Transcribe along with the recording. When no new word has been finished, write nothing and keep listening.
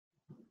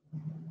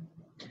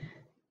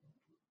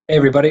Hey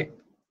everybody,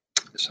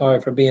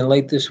 sorry for being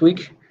late this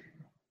week.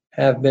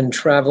 Have been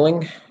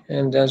traveling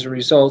and as a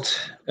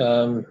result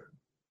found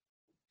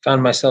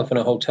myself in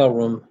a hotel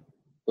room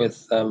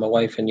with my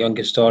wife and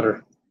youngest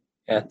daughter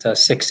at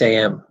 6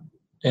 a.m.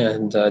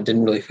 and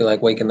didn't really feel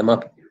like waking them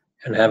up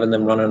and having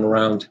them running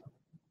around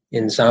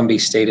in zombie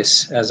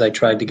status as I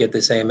tried to get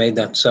this AMA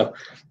done. So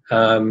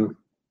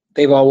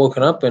they've all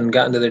woken up and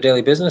gotten to their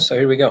daily business, so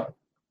here we go.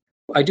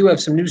 I do have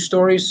some news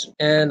stories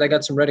and I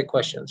got some Reddit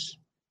questions.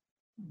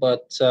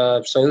 But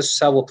so this is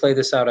how we'll play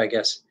this out, I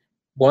guess.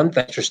 One,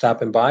 thanks for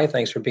stopping by.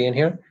 Thanks for being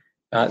here.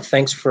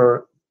 Thanks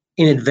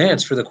in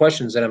advance for the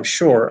questions that I'm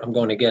sure I'm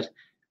going to get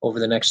over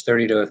the next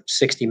 30 to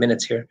 60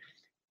 minutes here.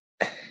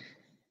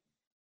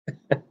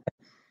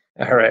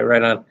 All right,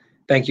 right on.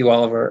 Thank you,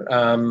 Oliver.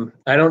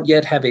 I don't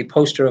yet have a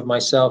poster of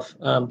myself,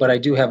 but I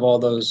do have all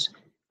those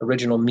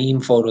original meme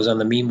photos on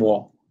the meme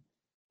wall,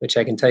 which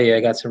I can tell you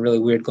I got some really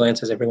weird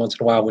glances every once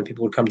in a while when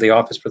people would come to the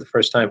office for the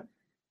first time.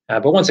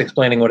 But once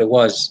explaining what it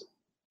was,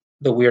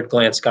 the weird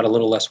glance got a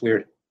little less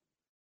weird.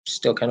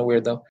 Still kind of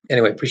weird though.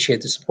 Anyway,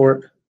 appreciate the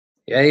support.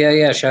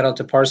 Yeah. Shout out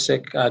to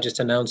Parsec, just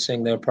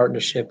announcing their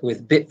partnership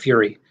with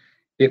Bitfury.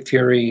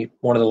 Bitfury,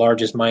 one of the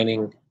largest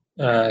mining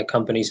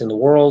companies in the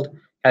world.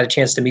 Had a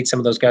chance to meet some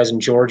of those guys in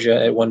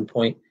Georgia at one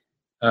point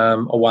a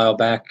while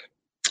back.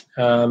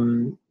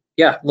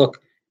 Yeah,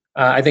 look,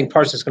 I think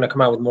Parsec's going to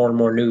come out with more and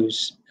more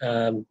news.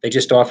 They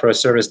just offer a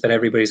service that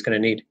everybody's going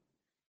to need.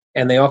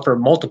 And they offer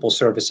multiple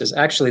services.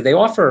 Actually, they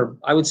offer,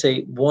 I would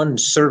say, one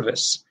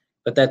service,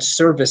 but that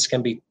service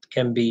can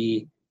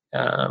be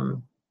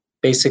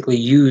basically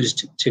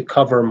used to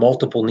cover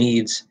multiple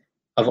needs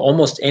of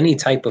almost any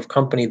type of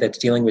company that's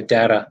dealing with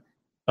data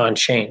on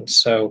chain.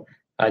 So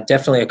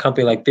definitely a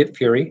company like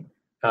Bitfury,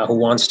 who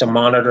wants to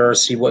monitor,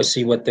 see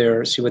what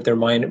their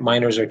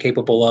miners are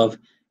capable of,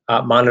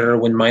 monitor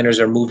when miners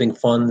are moving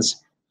funds.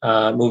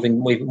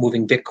 Moving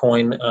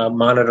Bitcoin,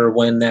 monitor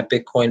when that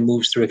Bitcoin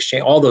moves through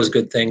exchange, all those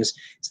good things,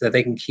 so that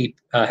they can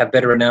have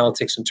better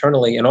analytics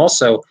internally, and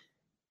also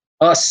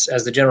us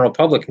as the general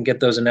public can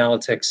get those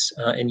analytics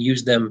and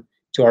use them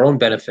to our own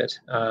benefit.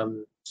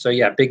 So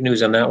yeah, big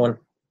news on that one.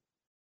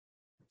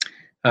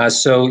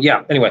 So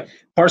yeah, anyway,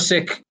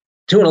 Parsec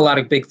doing a lot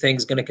of big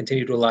things, going to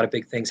continue to do a lot of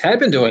big things. Had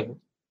been doing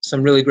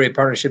some really great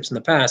partnerships in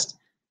the past,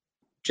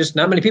 just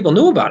not many people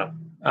knew about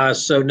them.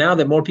 So now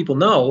that more people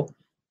know,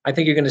 I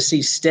think you're going to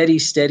see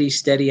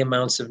steady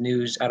amounts of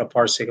news out of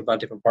Parsec about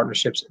different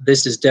partnerships.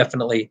 This is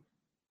definitely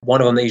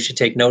one of them that you should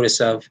take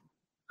notice of.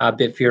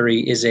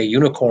 Bitfury is a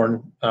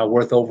unicorn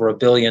worth over $1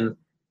 billion.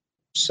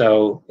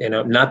 So,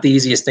 not the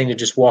easiest thing to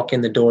just walk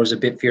in the doors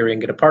of Bitfury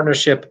and get a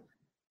partnership.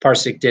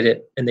 Parsec did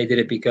it, and they did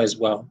it because,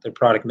 well, their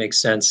product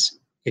makes sense.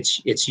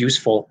 It's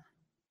useful,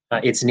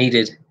 it's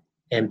needed,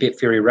 and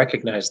Bitfury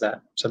recognized that.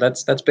 So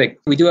that's big.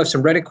 We do have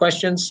some Reddit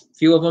questions, a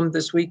few of them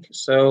this week.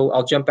 So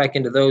I'll jump back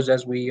into those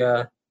as we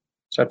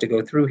start to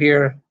go through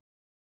here.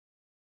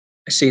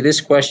 I see this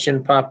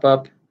question pop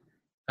up.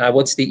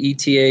 What's the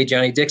ETA,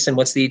 Johnny Dixon?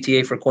 What's the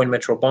ETA for Coin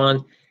Metro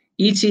Bond?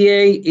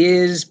 ETA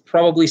is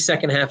probably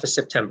second half of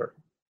September.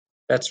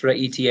 That's what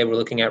ETA we're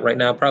looking at right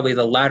now. Probably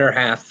the latter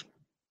half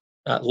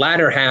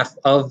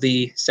of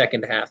the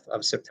second half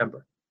of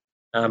September.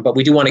 But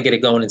we do want to get it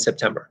going in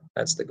September.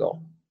 That's the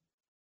goal.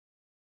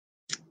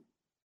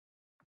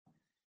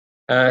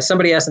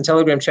 Somebody asked in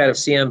Telegram chat if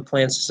CM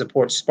plans to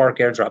support Spark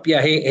airdrop. Yeah,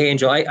 hey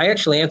Angel, I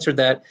actually answered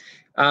that.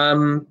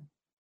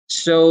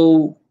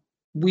 So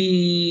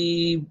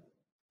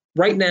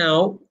right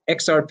now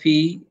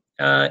XRP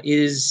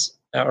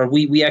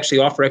we actually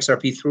offer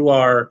XRP through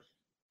our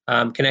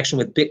connection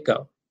with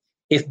BitGo.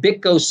 If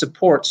BitGo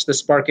supports the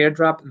Spark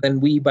airdrop,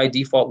 then we by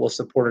default will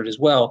support it as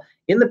well.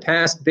 In the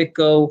past,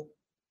 BitGo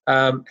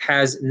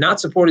has not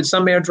supported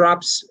some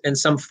airdrops and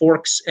some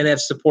forks and have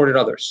supported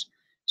others.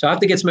 So I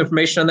have to get some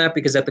information on that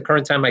because at the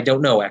current time I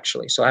don't know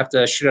actually. So I have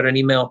to shoot out an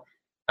email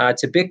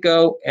to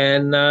BitGo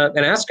and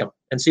ask them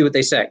and see what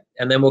they say,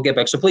 and then we'll get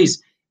back. So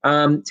please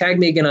tag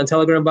me again on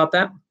Telegram about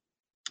that.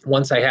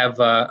 Once I have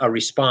a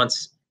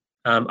response,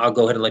 I'll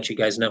go ahead and let you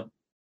guys know.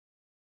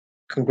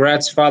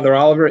 Congrats, Father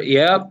Oliver.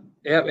 Yep.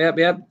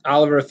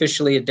 Oliver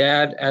officially a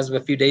dad as of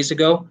a few days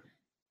ago.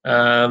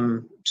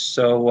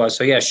 So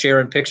yeah,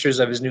 sharing pictures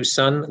of his new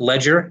son,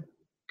 Ledger,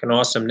 an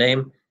awesome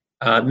name.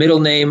 Middle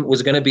name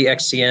was going to be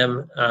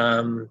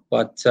XCM,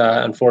 but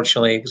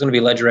unfortunately, it was going to be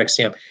Ledger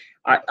XCM.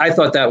 I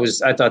thought that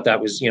was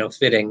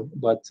fitting,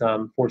 but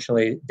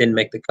fortunately, didn't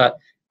make the cut.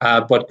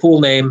 But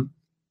cool name,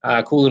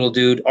 cool little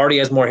dude. Already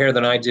has more hair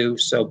than I do,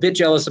 so a bit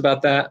jealous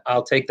about that.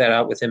 I'll take that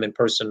out with him in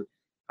person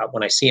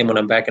when I see him when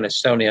I'm back in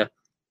Estonia.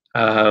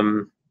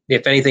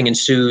 If anything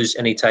ensues,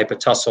 any type of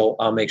tussle,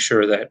 I'll make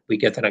sure that we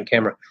get that on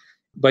camera.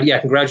 But yeah,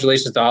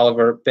 congratulations to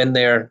Oliver. Been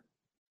there,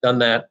 done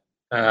that.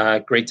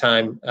 Great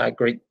time.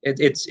 Great.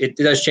 It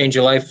does change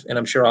your life, and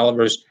I'm sure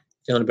Oliver's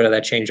feeling a bit of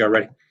that change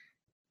already.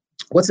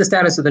 What's the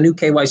status of the new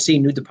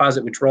KYC, new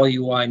deposit withdrawal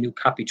UI, new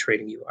copy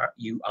trading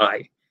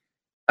UI?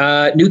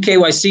 New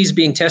KYC is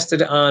being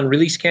tested on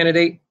release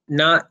candidate.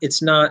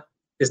 It's not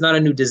a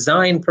new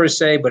design per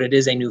se, but it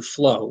is a new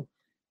flow.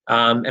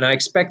 And I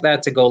expect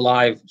that to go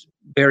live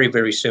very,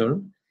 very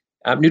soon.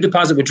 New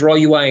deposit withdrawal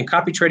UI and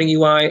copy trading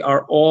UI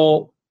are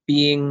all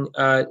being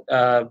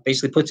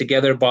basically put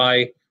together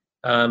by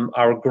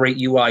our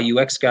great UI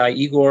UX guy,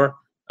 Igor.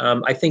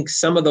 I think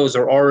some of those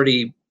are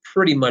already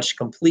pretty much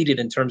completed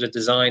in terms of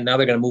design. Now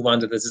they're going to move on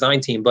to the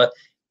design team. But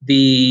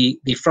the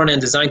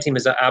front-end design team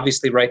is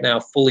obviously right now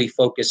fully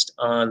focused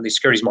on the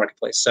securities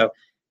marketplace. So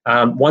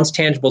once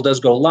Tangible does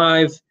go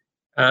live,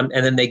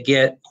 and then they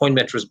get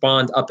CoinMetro's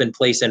bond up in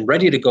place and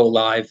ready to go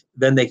live,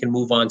 then they can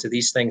move on to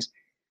these things.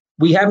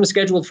 We have them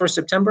scheduled for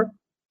September.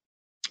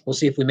 We'll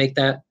see if we make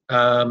that.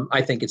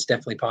 I think it's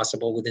definitely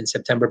possible within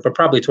September, but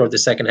probably toward the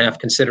second half,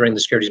 considering the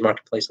securities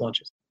marketplace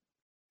launches.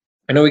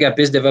 I know we got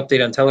BizDev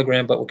update on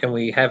Telegram, but can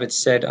we have it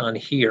said on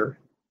here?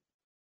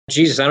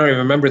 Jesus, I don't even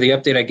remember the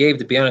update I gave.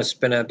 To be honest, it's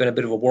been a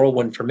bit of a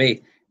whirlwind for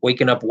me,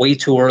 waking up way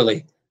too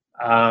early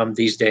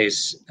these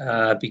days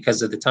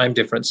because of the time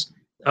difference.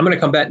 I'm going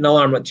to come back no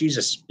alarm, but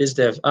Jesus,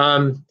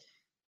 BizDev.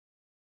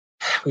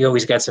 We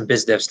always got some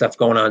BizDev stuff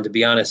going on, to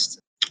be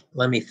honest.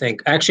 Let me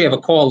think. I actually have a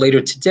call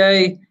later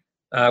today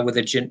with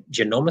a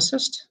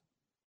genomicist.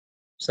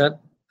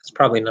 That's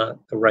probably not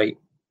the right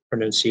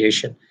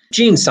pronunciation.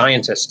 Gene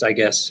scientist, I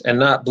guess, and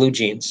not blue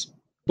jeans.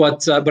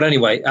 But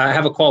anyway, I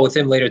have a call with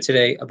him later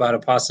today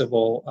about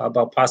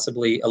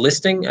possibly a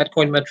listing at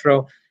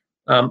CoinMetro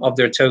of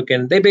their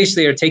token. They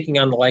basically are taking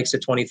on the likes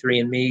of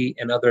 23andMe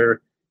and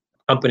other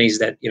companies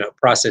that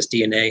process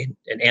DNA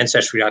and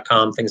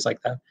Ancestry.com, things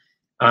like that.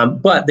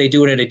 But they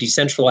do it in a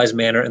decentralized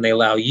manner, and they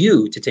allow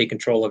you to take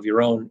control of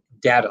your own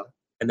data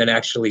and then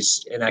actually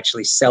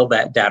sell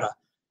that data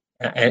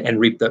and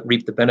reap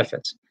the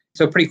benefits.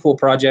 So pretty cool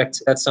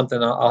project. That's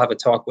something I'll have a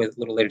talk with a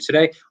little later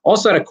today.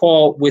 Also had a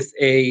call with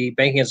a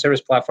banking and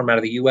service platform out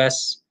of the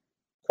US.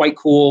 Quite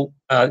cool.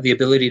 The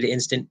ability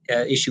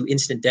to issue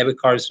instant debit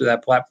cards through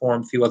that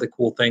platform. A few other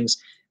cool things.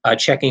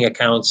 Checking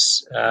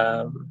accounts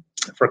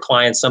for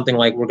clients. Something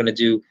like we're going to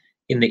do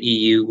in the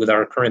EU with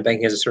our current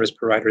banking as a service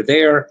provider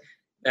there.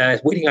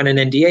 Waiting on an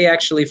NDA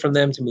actually from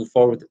them to move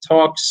forward with the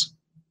talks.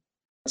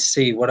 Let's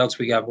see what else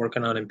we got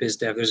working on in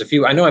BizDev. There's a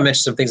few. I know I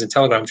mentioned some things in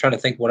Telegram. I'm trying to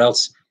think what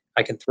else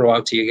I can throw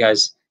out to you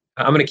guys.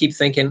 I'm going to keep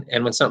thinking,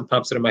 and when something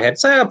pops into my head,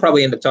 I'll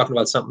probably end up talking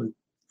about something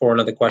for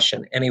another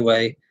question.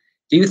 Anyway,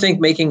 do you think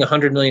making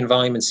 100 million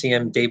volume in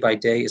CM day by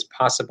day is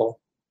possible?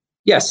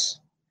 Yes,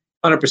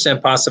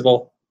 100%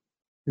 possible.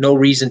 No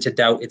reason to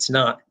doubt it's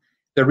not.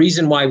 The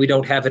reason why we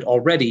don't have it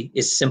already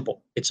is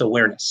simple. It's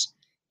awareness.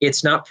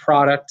 It's not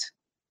product.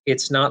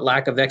 It's not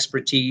lack of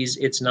expertise.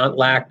 It's not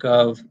lack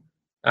of,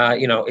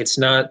 it's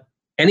not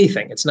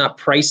anything. It's not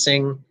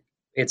pricing.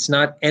 It's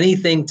not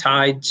anything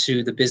tied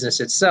to the business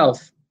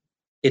itself.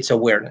 It's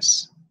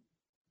awareness.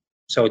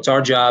 So it's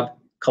our job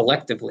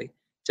collectively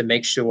to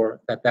make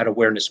sure that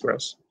awareness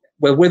grows.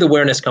 Well, with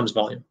awareness comes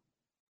volume.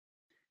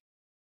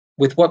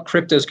 With what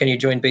cryptos can you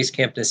join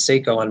Basecamp and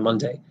Seiko on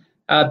Monday?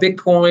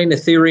 Bitcoin,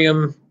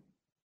 Ethereum.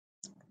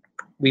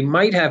 We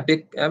might have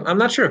I'm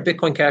not sure if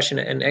Bitcoin Cash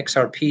and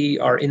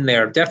XRP are in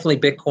there. Definitely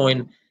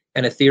Bitcoin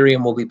and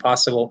Ethereum will be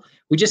possible.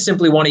 We just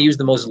simply want to use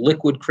the most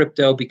liquid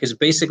crypto because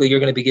basically you're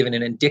going to be given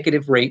an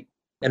indicative rate.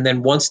 And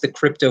then once the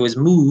crypto is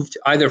moved,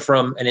 either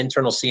from an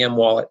internal CM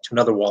wallet to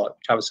another wallet,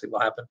 which obviously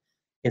will happen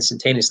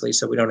instantaneously,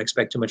 so we don't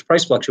expect too much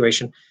price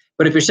fluctuation.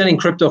 But if you're sending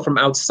crypto from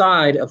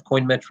outside of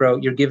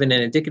CoinMetro, you're given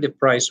an indicative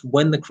price.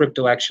 When the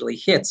crypto actually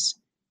hits,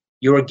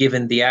 you're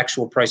given the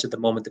actual price at the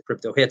moment the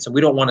crypto hits. And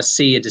we don't want to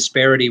see a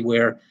disparity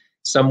where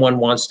someone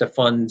wants to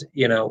fund,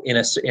 in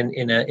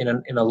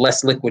a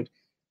less liquid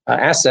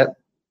asset,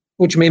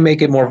 which may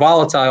make it more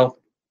volatile,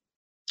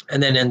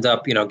 and then end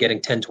up,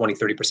 getting 10, 20,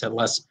 30%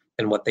 less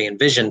than what they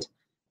envisioned.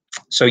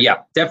 So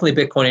yeah, definitely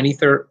Bitcoin and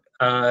Ether.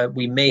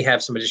 We may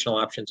have some additional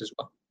options as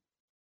well.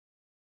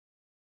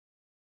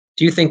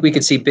 Do you think we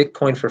could see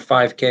Bitcoin for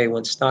 5K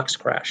when stocks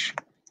crash?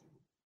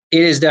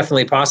 It is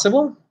definitely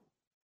possible.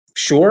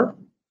 Sure.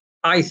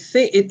 I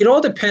think it all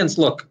depends.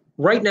 Look,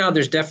 right now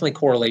there's definitely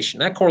correlation.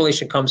 That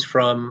correlation comes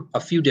from a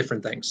few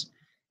different things.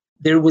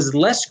 There was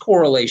less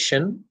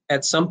correlation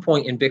at some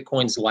point in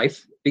Bitcoin's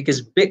life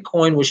because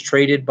Bitcoin was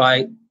traded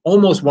by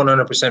almost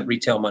 100%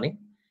 retail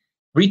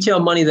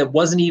money that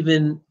wasn't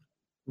even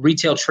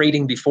retail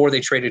trading before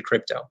they traded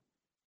crypto.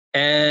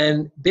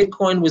 And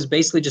Bitcoin was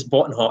basically just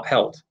bought and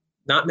held.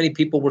 Not many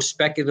people were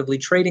speculatively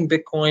trading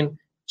Bitcoin,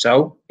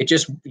 so it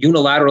just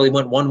unilaterally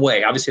went one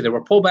way. Obviously, there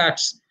were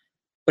pullbacks,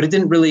 but it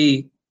didn't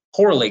really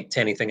correlate to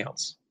anything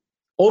else.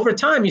 Over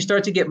time, you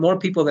start to get more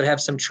people that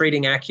have some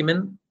trading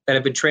acumen that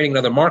have been trading in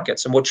other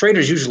markets. And what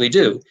traders usually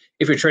do,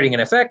 if you're trading in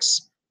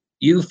FX,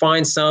 you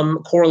find some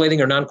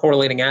correlating or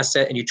non-correlating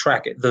asset and you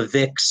track it. The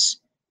VIX,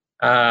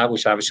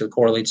 which obviously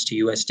correlates to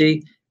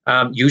USD,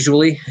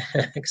 usually,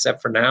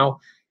 except for now.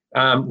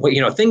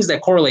 Things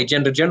that correlate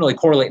generally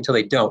correlate until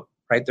they don't,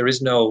 right? There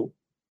is no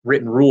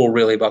written rule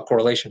really about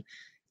correlation.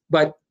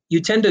 But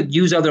you tend to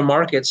use other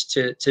markets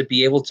to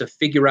be able to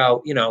figure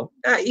out,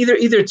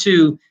 either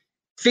to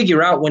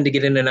figure out when to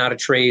get in and out of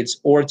trades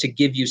or to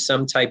give you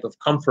some type of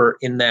comfort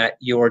in that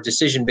your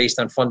decision based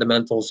on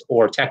fundamentals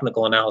or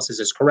technical analysis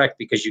is correct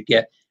because you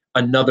get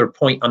another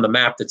point on the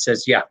map that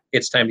says, yeah,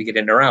 it's time to get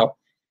in or out.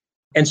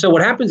 And so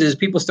what happens is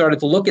people started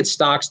to look at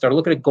stocks, started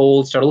looking at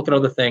gold, started looking at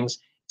other things,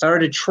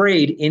 started to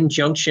trade in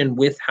junction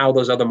with how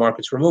those other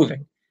markets were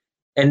moving.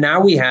 And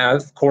now we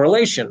have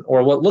correlation,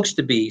 or what looks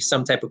to be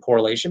some type of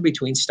correlation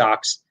between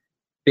stocks,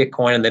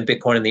 Bitcoin, and then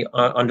Bitcoin and the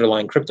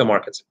underlying crypto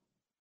markets.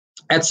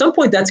 At some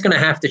point, that's going to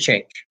have to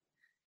change.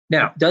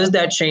 Now, does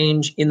that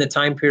change in the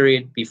time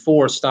period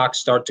before stocks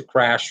start to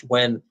crash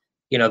when,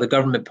 you know, the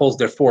government pulls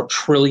their $4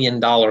 trillion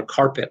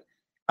carpet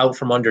out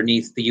from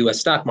underneath the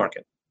U.S. stock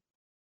market?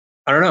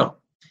 I don't know.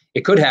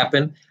 It could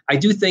happen. I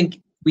do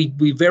think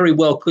we very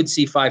well could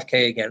see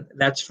 5K again.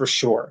 That's for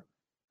sure.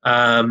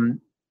 Then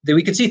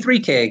we could see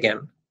 3K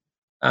again.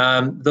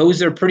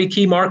 Those are pretty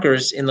key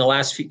markers in the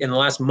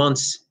last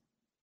months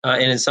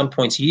and in some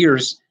points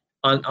years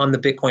on the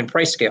Bitcoin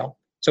price scale.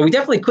 So we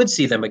definitely could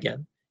see them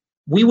again.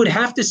 We would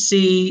have to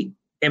see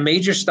a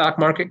major stock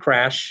market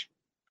crash,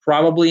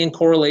 probably in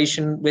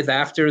correlation with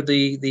after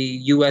the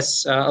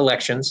U.S.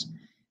 Elections.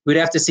 We'd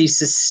have to see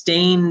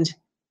sustained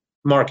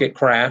market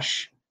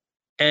crash,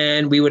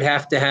 and we would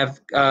have to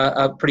have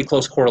a pretty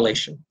close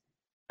correlation.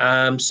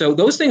 So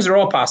those things are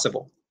all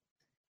possible.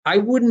 I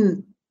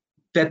wouldn't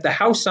bet the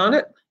house on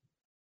it,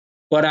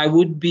 but I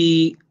would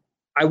be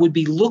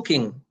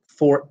looking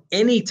for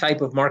any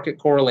type of market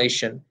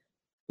correlation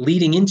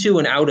leading into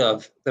and out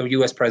of the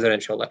U.S.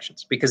 presidential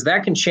elections, because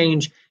that can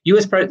change.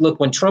 Look,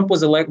 when Trump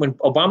was elected, when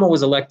Obama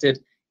was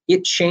elected,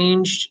 it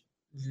changed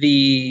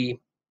the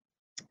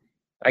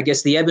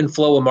ebb and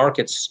flow of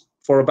markets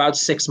for about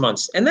 6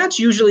 months, and that's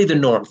usually the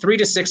norm. 3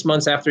 to 6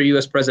 months after a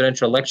U.S.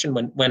 presidential election,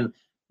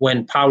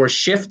 when powers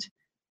shift,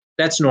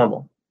 that's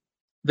normal.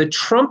 The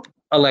Trump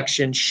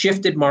election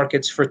shifted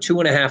markets for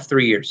 2.5,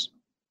 3 years.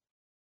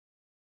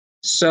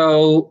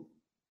 So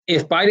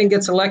if Biden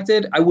gets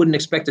elected, I wouldn't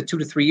expect a 2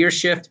 to 3 year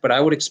shift, but I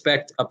would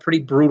expect a pretty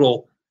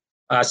brutal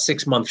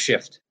 6-month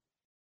shift.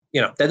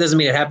 You know, that doesn't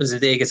mean it happens the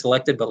day he gets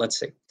elected, but let's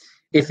see.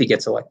 If he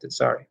gets elected,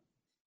 sorry.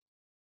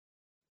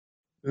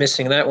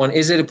 Missing that one.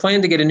 Is it a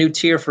plan to get a new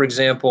tier, for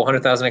example,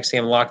 100,000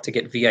 XCM locked to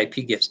get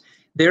VIP gifts?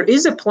 There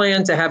is a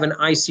plan to have an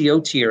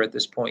ICO tier at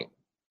this point,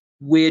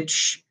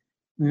 which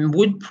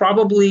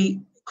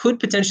could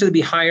potentially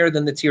be higher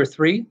than the tier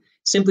 3,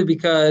 simply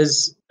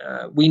because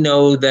we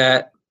know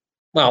that,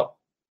 well,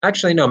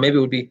 actually, no,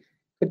 maybe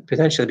could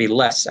potentially be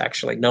less,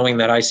 actually, knowing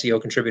that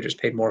ICO contributors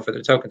paid more for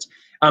their tokens.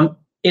 And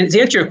to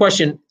answer your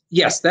question,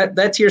 yes,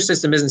 that tier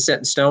system isn't set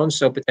in stone,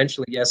 so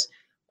potentially, yes,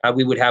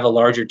 we would have a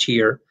larger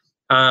tier.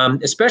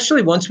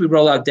 Especially once we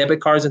roll out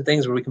debit cards and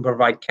things where we can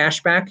provide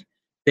cash back,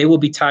 they will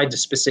be tied to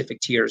specific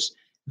tiers.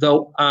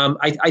 Though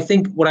I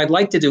think what I'd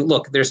like to do,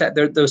 look, there's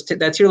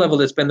that tier level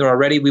that's been there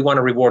already. We want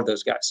to reward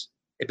those guys.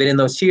 They've been in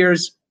those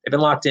tiers. They've been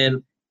locked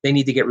in. They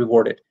need to get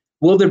rewarded.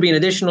 Will there be an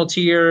additional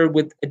tier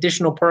with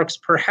additional perks?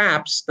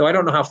 Perhaps, though I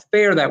don't know how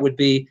fair that would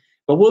be.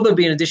 But will there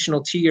be an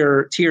additional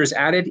tiers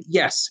added?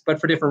 Yes, but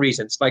for different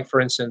reasons. Like, for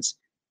instance,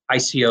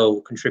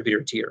 ICO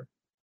contributor tier.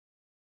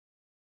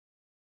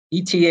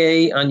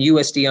 ETA on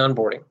USD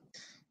onboarding.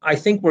 I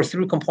think we're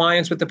through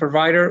compliance with the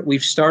provider.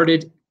 We've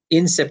started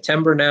in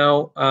September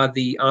now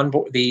the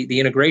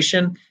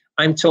integration.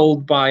 I'm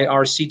told by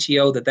our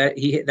CTO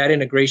that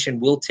integration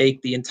will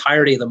take the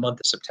entirety of the month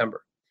of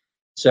September.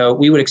 So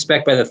we would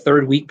expect by the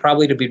 3rd week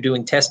probably to be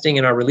doing testing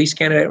in our release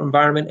candidate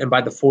environment, and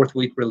by the 4th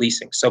week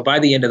releasing. So by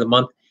the end of the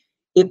month,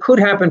 it could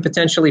happen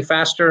potentially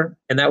faster,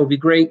 and that would be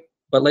great,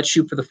 but let's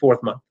shoot for the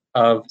 4th month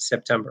of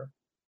September.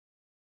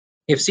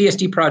 If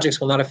CSD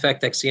projects will not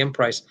affect XCM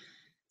price,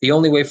 the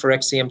only way for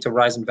XCM to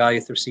rise in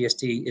value through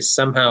CSD is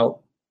somehow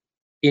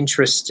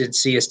interested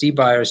CSD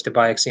buyers to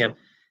buy XCM.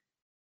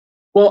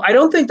 Well, I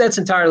don't think that's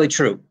entirely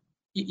true.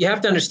 You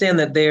have to understand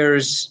that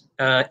there's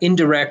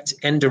indirect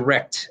and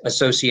direct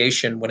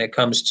association when it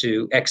comes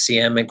to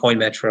XCM and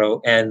CoinMetro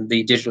and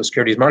the digital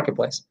securities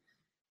marketplace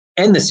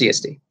and the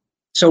CSD.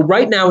 So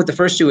right now with the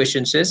first 2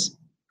 issuances,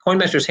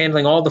 CoinMetro is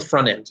handling all the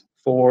front end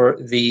for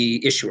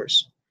the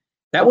issuers.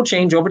 That will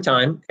change over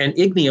time, and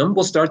Ignium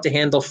will start to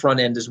handle front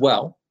end as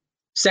well.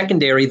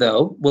 Secondary,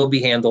 though, will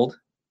be handled,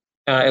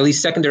 at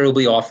least secondary will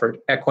be offered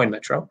at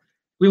CoinMetro.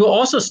 We will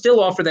also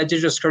still offer that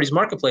digital securities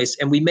marketplace,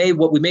 and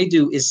what we may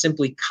do is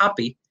simply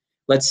copy.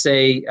 Let's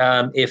say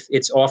if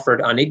it's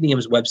offered on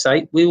Ignium's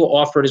website, we will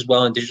offer it as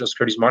well in digital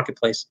securities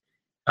marketplace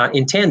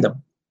in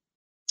tandem.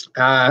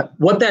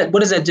 What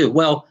does that do?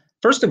 Well,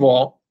 first of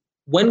all,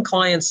 when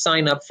clients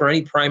sign up for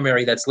any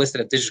primary that's listed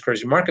at digital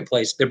securities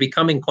marketplace, they're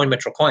becoming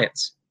CoinMetro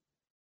clients.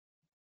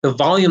 The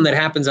volume that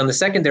happens on the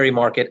secondary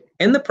market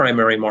and the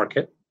primary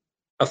market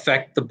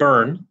affect the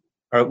burn,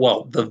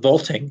 the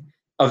vaulting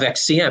of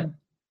XCM.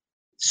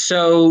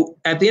 So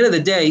at the end of the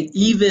day,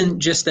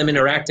 even just them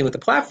interacting with the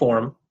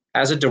platform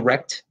has a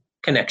direct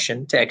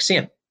connection to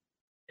XCM.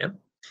 Yeah?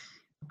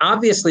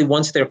 Obviously,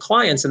 once they're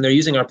clients and they're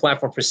using our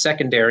platform for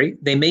secondary,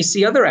 they may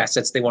see other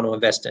assets they want to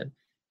invest in.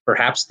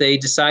 Perhaps they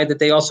decide that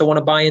they also want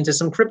to buy into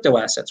some crypto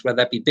assets, whether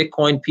that be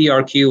Bitcoin,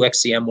 PRQ,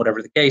 XCM,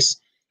 whatever the case.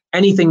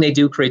 Anything they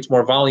do creates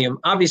more volume.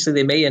 Obviously,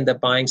 they may end up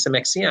buying some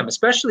XCM,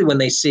 especially when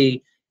they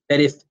see that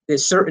if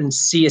there's certain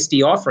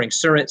CSD offerings,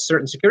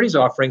 certain securities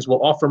offerings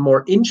will offer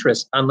more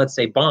interest on, let's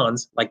say,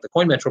 bonds, like the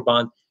CoinMetro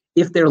bond,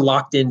 if they're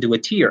locked into a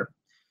tier.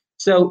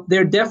 So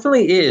there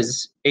definitely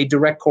is a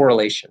direct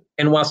correlation.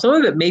 And while some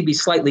of it may be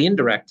slightly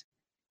indirect,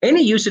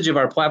 any usage of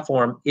our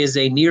platform is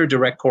a near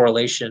direct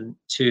correlation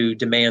to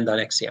demand on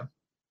XCM.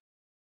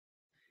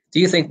 Do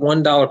you think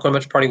 $1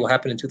 CoinMetro party will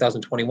happen in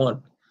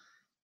 2021?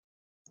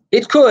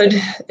 It could.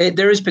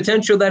 There is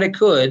potential that it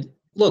could.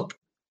 Look,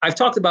 I've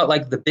talked about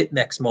like the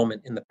BitMEX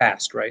moment in the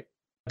past, right?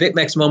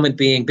 BitMEX moment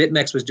being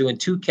BitMEX was doing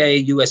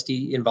 2K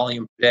USD in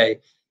volume per day.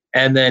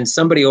 And then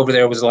somebody over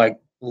there was like,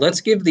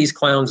 let's give these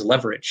clowns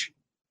leverage.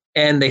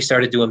 And they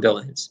started doing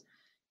billions.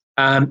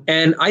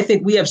 And I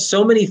think we have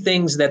so many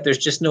things that there's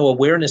just no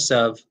awareness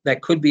of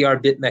that could be our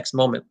BitMEX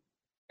moment.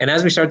 And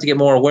as we start to get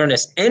more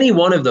awareness, any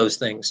one of those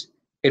things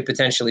could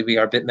potentially be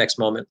our BitMEX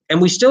moment. And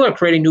we still are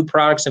creating new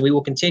products, and we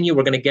will continue.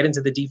 We're going to get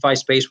into the DeFi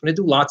space. We're going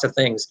to do lots of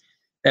things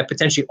that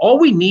potentially all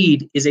we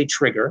need is a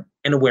trigger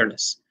and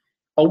awareness.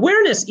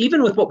 Awareness,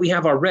 even with what we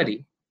have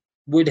already,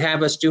 would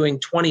have us doing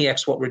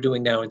 20x what we're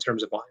doing now in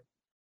terms of volume,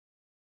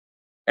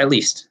 at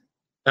least.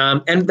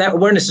 And that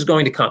awareness is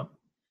going to come.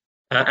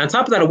 On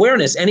top of that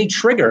awareness, any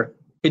trigger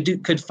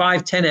could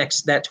 5,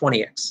 10x that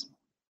 20x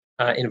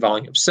in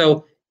volume.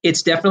 So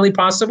it's definitely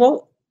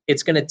possible.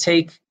 It's going to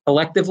take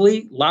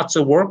collectively lots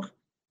of work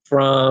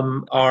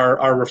from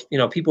our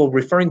people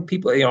referring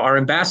people, our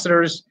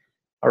ambassadors,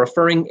 our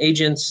referring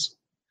agents,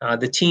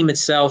 the team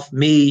itself,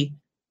 me,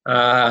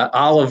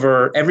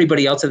 Oliver,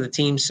 everybody else of the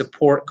team,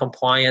 support,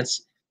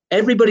 compliance.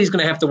 Everybody's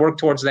going to have to work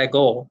towards that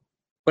goal,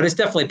 but it's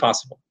definitely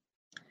possible.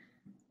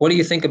 What do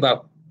you think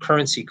about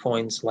currency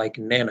coins like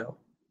Nano?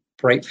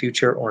 Bright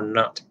future or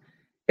not?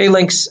 Hey,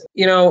 Lynx,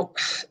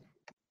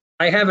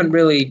 I haven't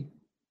really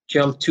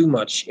jumped too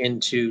much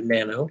into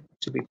Nano,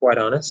 to be quite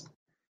honest.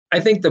 I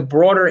think the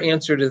broader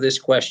answer to this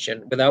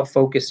question, without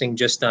focusing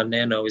just on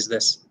Nano, is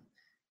this.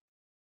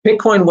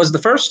 Bitcoin was the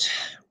first,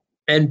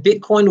 and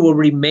Bitcoin will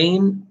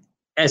remain,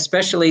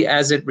 especially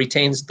as it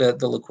retains the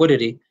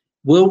liquidity,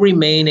 will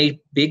remain a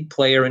big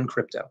player in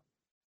crypto.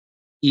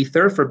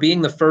 Ether, for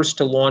being the first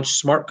to launch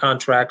smart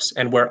contracts,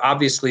 and where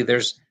obviously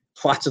there's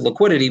lots of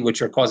liquidity,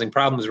 which are causing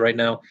problems right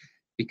now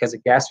because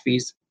of gas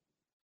fees,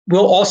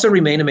 will also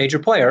remain a major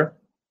player.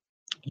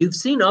 You've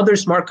seen other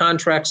smart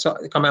contracts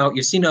come out.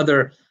 You've seen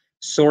other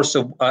source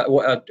of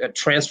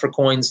transfer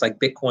coins like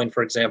Bitcoin,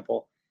 for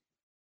example,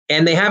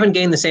 and they haven't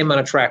gained the same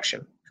amount of traction.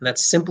 And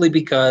that's simply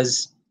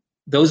because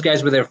those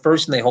guys were there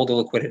first and they hold the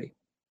liquidity.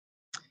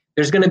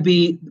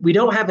 We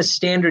don't have a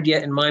standard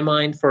yet in my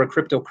mind for a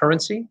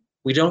cryptocurrency.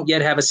 We don't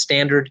yet have a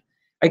standard.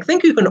 I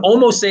think you can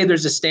almost say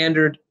there's a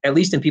standard, at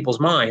least in people's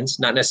minds,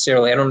 not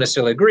necessarily, I don't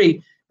necessarily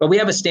agree, but we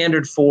have a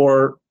standard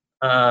for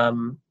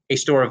a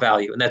store of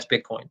value, and that's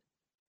Bitcoin.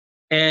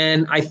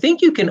 And I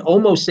think you can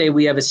almost say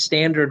we have a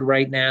standard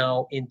right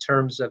now in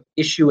terms of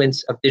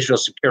issuance of digital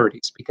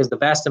securities, because the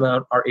vast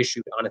amount are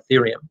issued on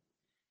Ethereum.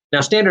 Now,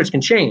 standards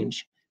can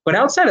change, but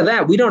outside of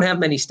that, we don't have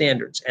many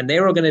standards, and they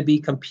are going to be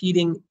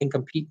competing and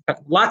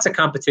lots of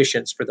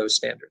competitions for those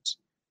standards.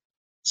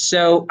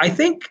 So I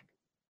think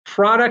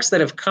products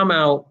that have come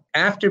out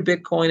after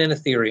Bitcoin and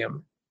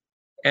Ethereum,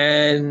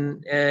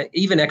 and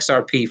even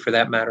XRP for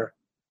that matter,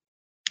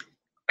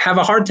 have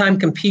a hard time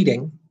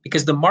competing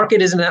because the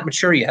market isn't that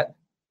mature yet,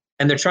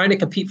 and they're trying to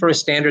compete for a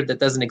standard that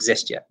doesn't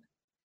exist yet.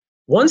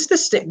 Once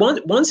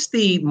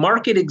the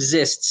market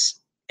exists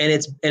and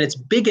it's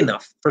big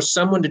enough for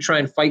someone to try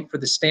and fight for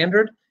the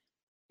standard,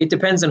 it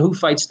depends on who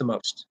fights the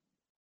most.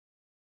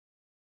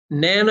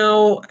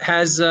 Nano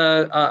has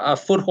a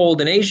foothold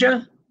in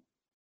Asia,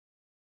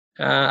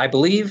 I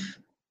believe.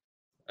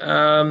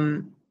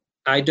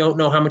 I don't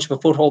know how much of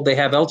a foothold they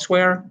have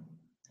elsewhere.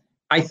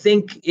 I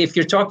think if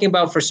you're talking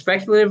about for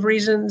speculative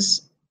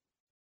reasons,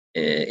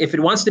 if it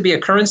wants to be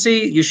a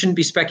currency, you shouldn't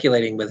be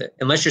speculating with it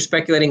unless you're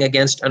speculating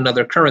against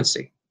another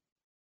currency.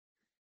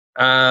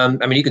 I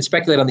mean, you can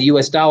speculate on the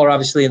US dollar,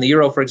 obviously, and the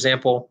euro, for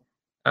example.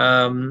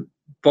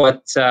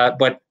 But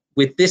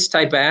with this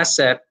type of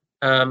asset,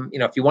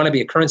 if you want to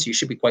be a currency, you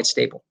should be quite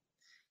stable.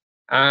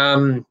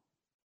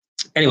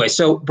 Anyway,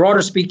 so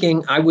broader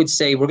speaking, I would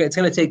say it's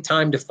going to take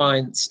time to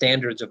find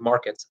standards of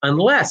markets,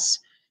 unless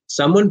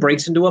someone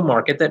breaks into a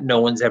market that no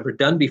one's ever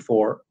done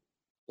before,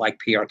 like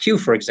PRQ,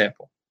 for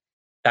example.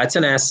 That's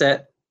an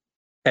asset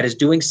that is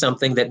doing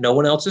something that no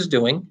one else is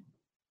doing.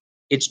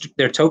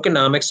 Their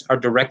tokenomics are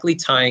directly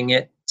tying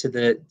it to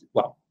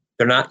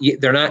they're not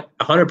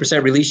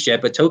 100% released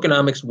yet, but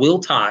tokenomics will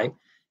tie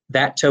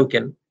that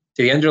token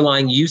to the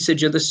underlying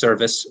usage of the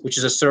service, which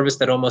is a service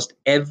that almost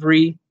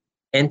every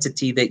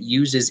entity that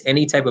uses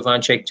any type of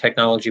on-chain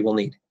technology will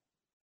need.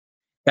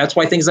 That's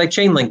why things like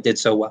Chainlink did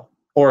so well,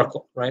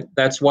 Oracle, right?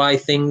 That's why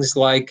things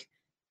like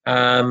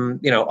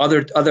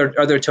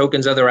other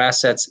tokens, other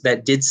assets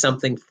that did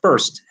something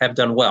first have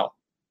done well.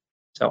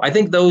 So I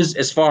think those,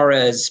 as far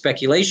as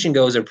speculation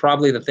goes, are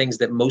probably the things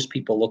that most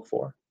people look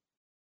for.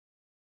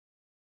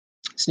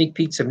 Sneak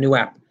peeks of new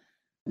app.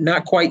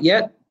 Not quite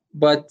yet.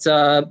 but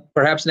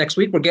perhaps next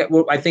week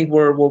I think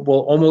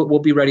we'll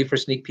be ready for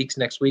sneak peeks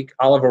next week.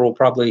 Oliver will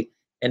probably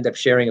end up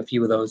sharing a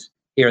few of those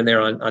here and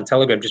there on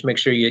Telegram. Just make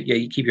sure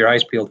you keep your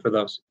eyes peeled for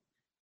those.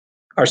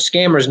 Are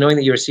scammers, knowing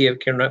that you're a CEO of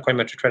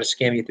CoinMetro, try to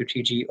scam you through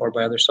TG or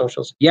by other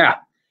socials? Yeah,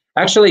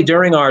 actually,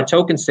 during our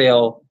token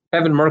sale,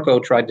 Kevin Mirko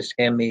tried to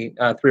scam me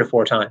 3 or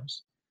 4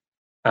 times,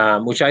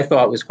 which I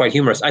thought was quite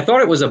humorous. I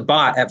thought it was a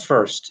bot at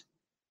first,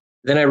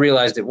 then I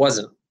realized it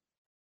wasn't,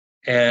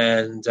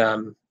 and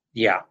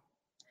yeah.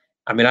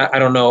 I mean, I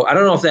don't know. I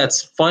don't know if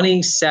that's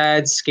funny,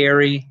 sad,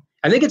 scary.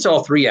 I think it's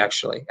all 3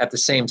 actually at the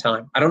same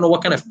time. I don't know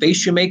what kind of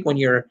face you make when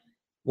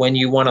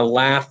you want to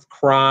laugh,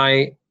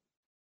 cry,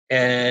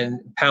 and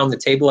pound the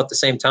table at the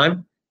same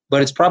time.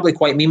 But it's probably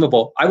quite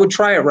memeable. I would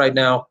try it right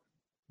now,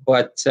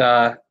 but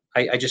I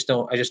just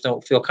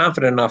don't feel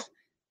confident enough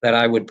that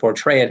I would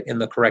portray it in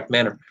the correct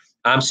manner.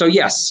 So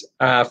yes,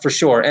 for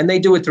sure. And they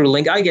do it through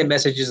link. I get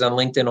messages on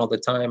LinkedIn all the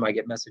time. I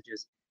get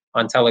messages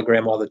on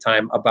Telegram all the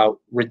time about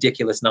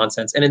ridiculous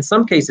nonsense. And in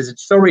some cases,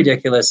 it's so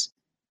ridiculous,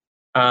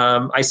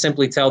 I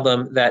simply tell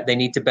them that they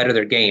need to better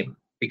their game,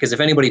 because if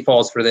anybody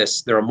falls for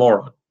this, they're a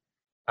moron.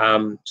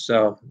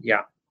 So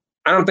yeah,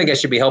 I don't think I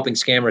should be helping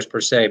scammers per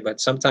se, but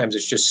sometimes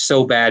it's just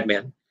so bad,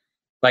 man.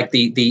 Like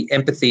the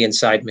empathy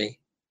inside me,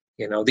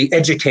 the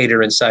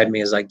educator inside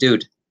me is like,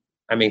 dude,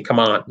 I mean, come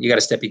on, you got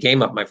to step your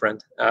game up, my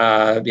friend.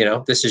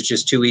 This is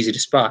just too easy to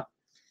spot.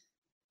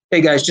 Hey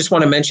guys, just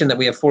want to mention that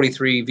we have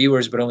 43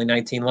 viewers, but only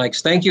 19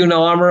 likes. Thank you,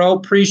 Noel Amaro.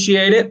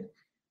 Appreciate it.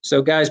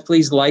 So guys,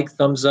 please like,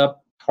 thumbs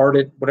up, heart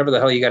it, whatever the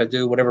hell you got to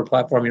do, whatever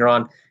platform you're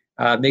on.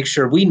 Make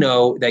sure we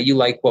know that you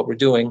like what we're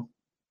doing,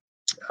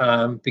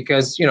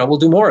 because we'll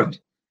do more of it.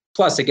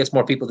 Plus, it gets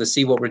more people to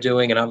see what we're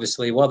doing, and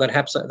obviously, well, that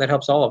helps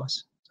all of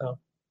us. So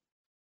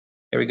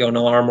there we go,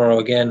 Noel Amaro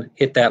again.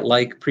 Hit that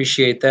like,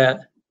 appreciate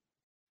that.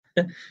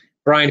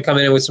 Brian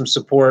coming in with some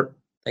support.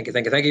 Thank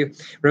you.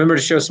 Remember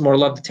to show some more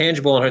love to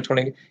Tangible on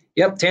 120.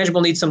 Yep,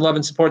 Tangible needs some love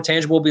and support.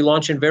 Tangible will be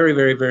launching very,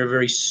 very, very,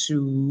 very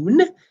soon.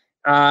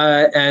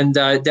 And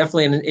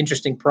definitely an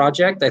interesting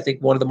project. I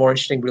think one of the more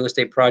interesting real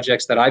estate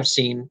projects that I've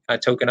seen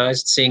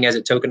tokenized, seeing as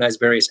it tokenized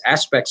various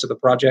aspects of the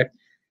project.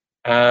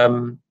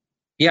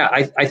 Yeah,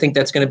 I think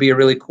that's going to be a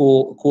really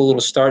cool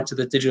little start to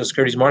the digital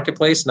securities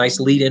marketplace. Nice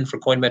lead in for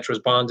CoinMetro's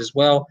bond as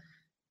well.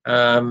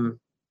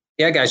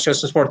 Yeah, guys, show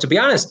some support. To be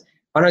honest,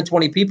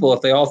 120 people,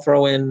 if they all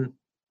throw in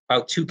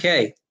about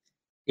 2K,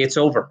 it's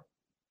over.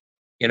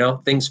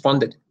 Things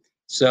funded.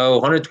 So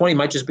 120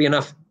 might just be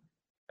enough.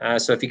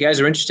 So if you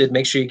guys are interested,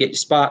 make sure you get your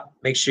spot.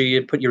 Make sure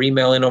you put your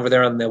email in over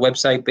there on the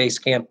website,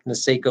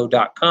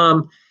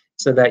 basecampniseko.com,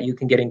 so that you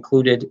can get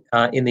included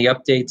in the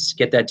updates,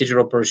 get that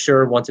digital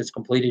brochure once it's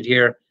completed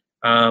here,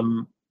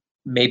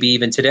 maybe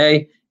even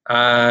today,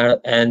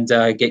 and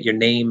get your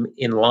name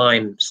in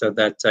line so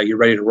that you're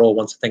ready to roll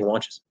once the thing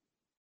launches.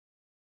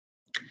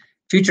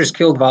 Futures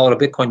killed volatile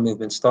Bitcoin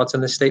movements. Thoughts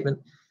on this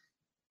statement?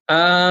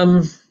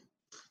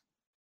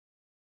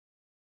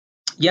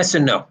 Yes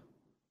and no.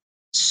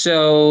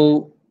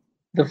 So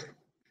the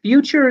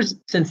futures,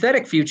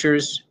 synthetic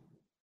futures,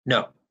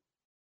 no.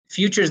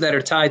 Futures that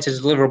are tied to the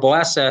deliverable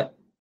asset,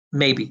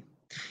 maybe.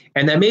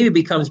 And that maybe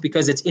becomes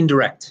because it's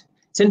indirect.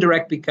 It's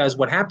indirect because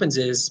what happens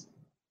is,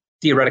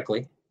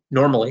 theoretically,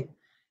 normally,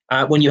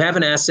 when you have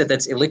an asset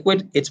that's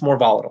illiquid, it's more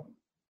volatile.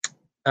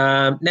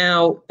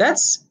 Now,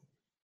 that's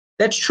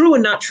true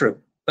and not true.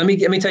 Let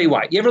me tell you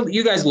why.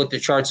 You guys look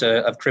at charts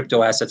of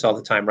crypto assets all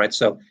the time, right?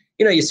 So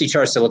you see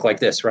charts that look like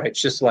this, right?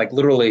 It's just like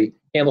literally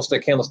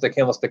candlestick, candlestick,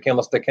 candlestick,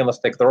 candlestick,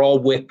 candlestick. They're all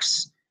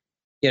wicks,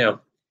 Now,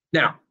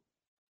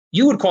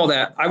 you would call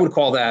that, I would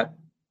call that,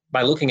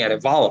 by looking at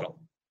it, volatile,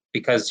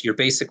 because you're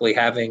basically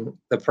having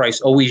the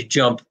price always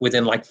jump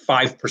within like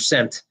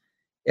 5%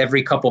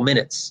 every couple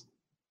minutes.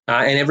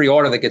 And every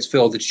order that gets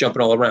filled, it's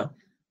jumping all around.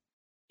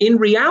 In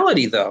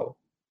reality, though,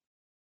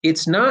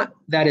 it's not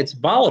that it's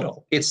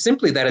volatile. It's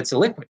simply that it's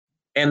illiquid,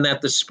 and that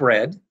the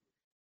spread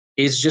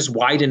is just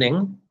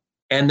widening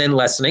and then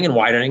lessening and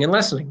widening and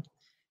lessening.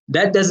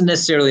 That doesn't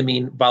necessarily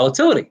mean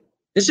volatility.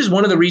 This is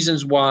one of the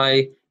reasons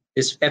why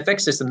this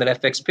FX system that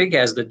FXPig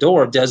has, the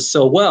door, does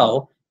so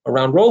well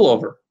around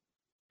rollover,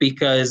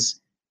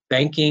 because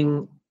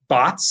banking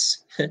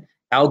bots,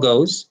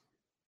 algos,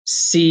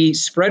 see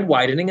spread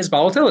widening as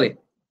volatility.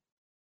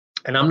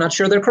 And I'm not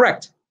sure they're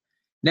correct.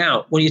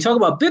 Now, when you talk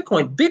about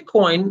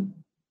Bitcoin,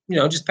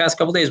 just past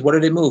couple of days, what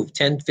did it move?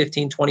 10,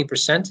 15,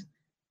 20%?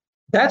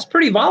 That's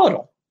pretty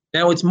volatile.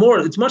 Now it's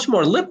much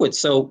more liquid.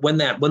 So when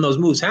those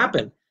moves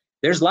happen,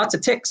 there's lots of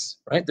ticks,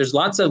 right? There's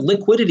lots of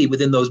liquidity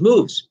within those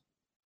moves,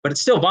 but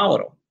it's still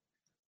volatile.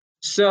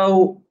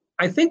 So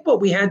I think what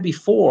we had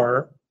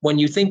before, when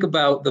you think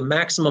about the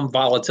maximum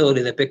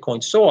volatility that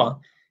Bitcoin saw,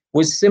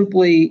 was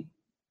simply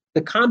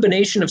the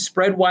combination of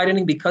spread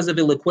widening because of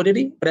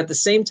illiquidity, but at the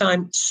same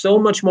time, so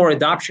much more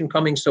adoption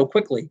coming so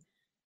quickly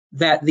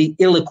that the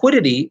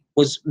illiquidity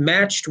was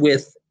matched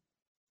with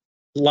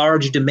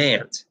large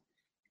demand.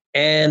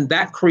 And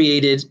that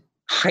created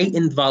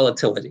heightened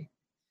volatility.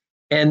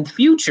 And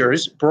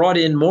futures brought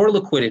in more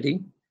liquidity.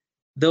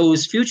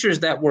 Those futures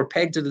that were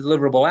pegged to the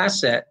deliverable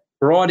asset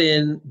brought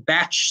in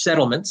batch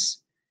settlements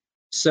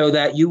so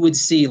that you would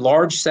see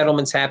large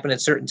settlements happen at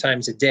certain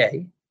times a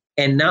day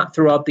and not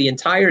throughout the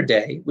entire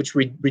day, which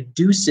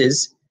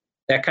reduces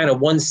that kind of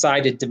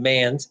one-sided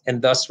demand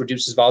and thus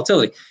reduces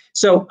volatility.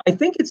 So I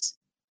think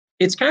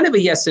it's kind of a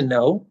yes and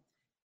no.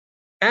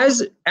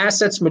 As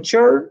assets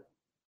mature,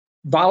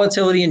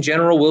 volatility in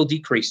general will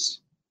decrease.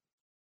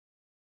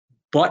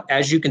 But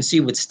as you can see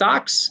with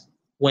stocks,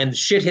 when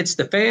shit hits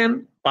the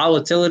fan,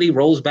 volatility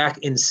rolls back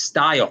in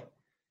style.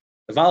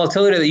 The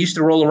volatility that used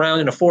to roll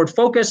around in a Ford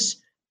Focus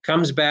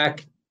comes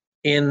back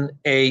in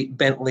a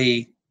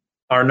Bentley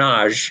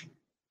Arnage,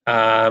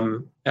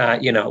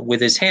 with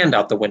his hand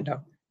out the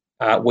window,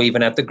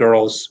 waving at the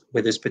girls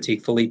with his Petit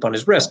Philippe on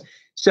his wrist.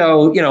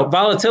 So,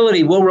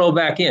 volatility will roll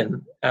back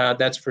in,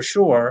 that's for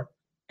sure.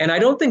 And I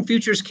don't think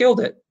futures killed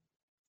it.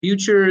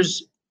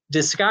 Futures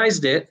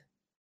disguised it.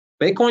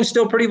 Bitcoin's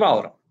still pretty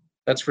volatile,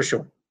 that's for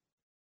sure.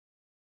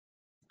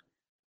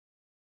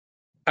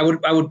 I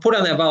would put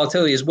on that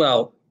volatility as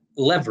well,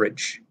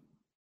 leverage.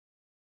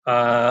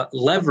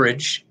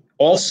 Leverage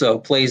also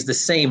plays the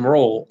same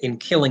role in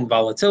killing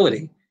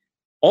volatility.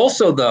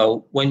 Also,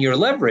 though, when you're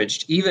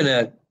leveraged, even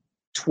a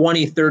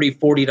 $20, $30,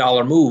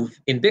 $40 move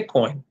in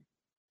Bitcoin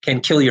can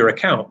kill your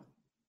account.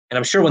 And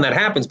I'm sure when that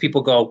happens,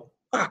 people go,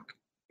 fuck,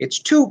 it's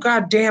too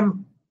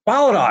goddamn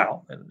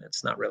volatile. And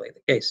it's not really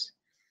the case.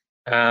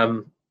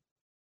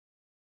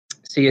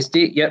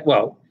 CSD, yeah,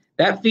 well,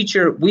 that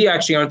feature, we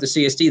actually aren't the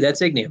CSD,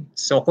 that's Ignium.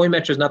 So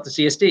CoinMetro is not the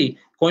CSD.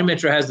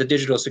 CoinMetro has the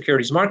digital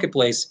securities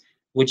marketplace,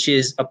 which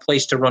is a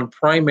place to run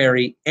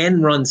primary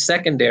and run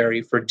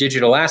secondary for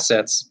digital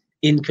assets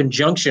in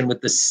conjunction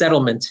with the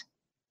settlement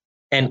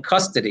and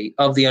custody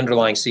of the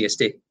underlying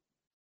CSD.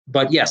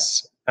 But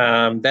yes,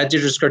 that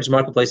digital securities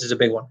marketplace is a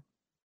big one.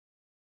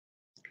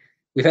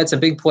 We've had some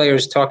big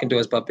players talking to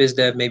us about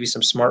BizDev. Maybe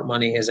some smart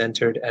money has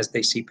entered as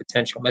they see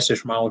potential. Message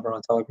from Oliver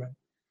on Telegram.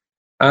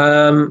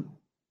 And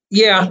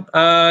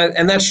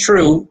that's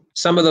true.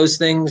 Some of those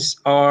things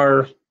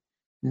are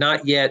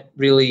not yet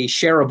really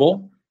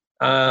shareable.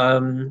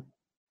 You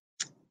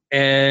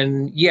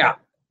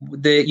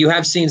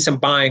have seen some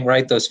buying,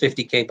 right? Those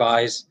 50K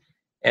buys.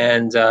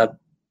 And I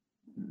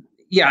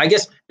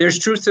guess there's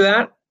truth to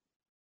that.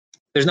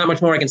 There's not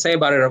much more I can say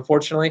about it,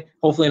 unfortunately.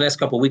 Hopefully in the next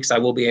couple of weeks, I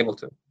will be able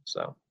to.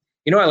 So,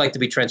 I like to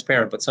be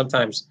transparent, but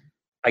sometimes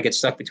I get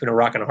stuck between a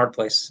rock and a hard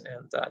place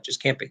and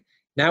just can't be.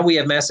 Now we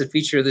have massive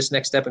feature, this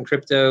next step in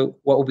crypto.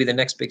 What will be the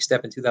next big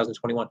step in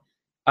 2021?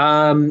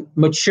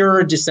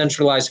 Mature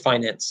decentralized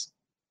finance,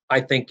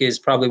 I think, is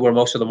probably where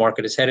most of the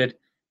market is headed.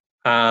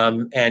 We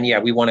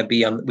want to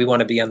be on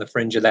the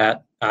fringe of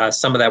that.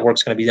 Some of that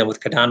work's going to be done with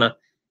Cardano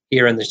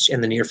here in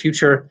the near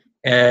future,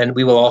 and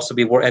we will also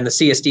be and the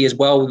CSD as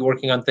well. We'll be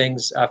working on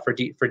things for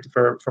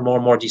more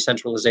and more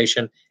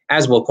decentralization,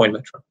 as will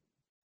CoinMetro.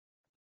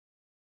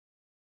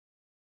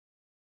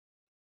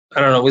 I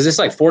don't know. Was this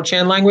like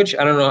 4chan language?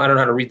 I don't know. I don't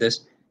know how to read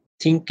this.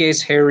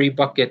 Tinkes Harry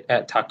Bucket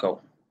at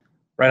Taco.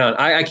 Right on.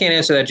 I can't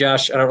answer that,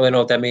 Josh. I don't really know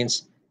what that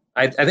means.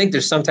 I think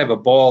there's some type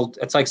of bald.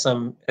 It's like I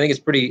think it's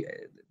pretty.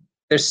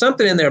 There's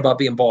something in there about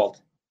being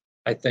bald,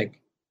 I think.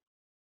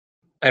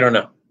 I don't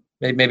know.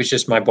 Maybe it's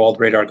just my bald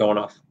radar going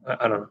off.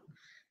 I don't know.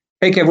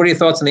 Hey, Kev, what are your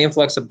thoughts on the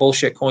influx of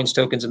bullshit coins,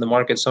 tokens in the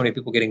market? So many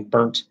people getting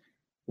burnt.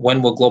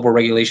 When will global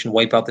regulation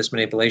wipe out this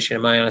manipulation?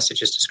 In my honest, it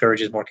just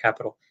discourages more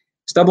capital.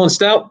 Stubble and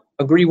Stout,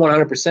 agree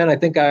 100%. I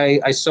think I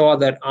saw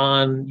that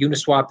on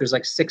Uniswap, there's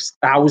like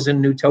 6,000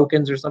 new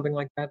tokens or something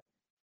like that.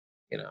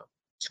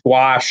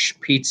 Squash,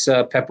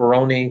 pizza,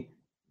 pepperoni.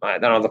 I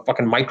don't know, the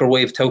fucking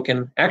microwave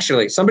token.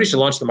 Actually, somebody should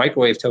launch the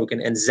microwave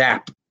token and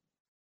zap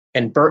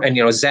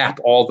zap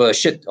all the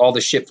shit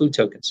food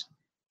tokens.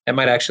 That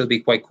might actually be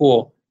quite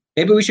cool.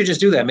 Maybe we should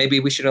just do that. Maybe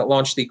we should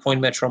launch the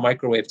CoinMetro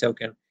microwave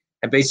token,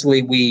 and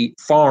basically we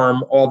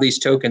farm all these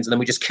tokens and then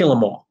we just kill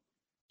them all,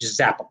 just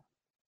zap them.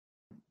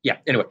 Yeah.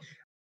 Anyway,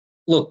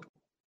 look,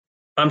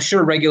 I'm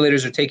sure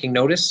regulators are taking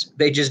notice.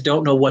 They just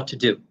don't know what to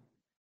do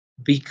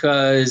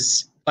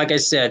because, like I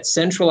said,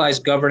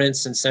 centralized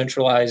governance and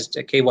centralized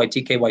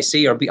KYT,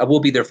 KYC will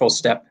be their full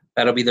step.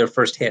 That'll be their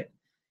first hit.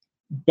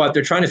 But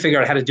they're trying to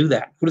figure out how to do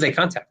that. Who do they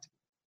contact?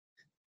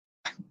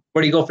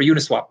 Where do you go for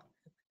Uniswap?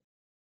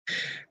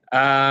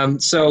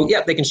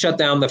 They can shut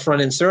down the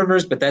front end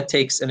servers, but that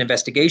takes an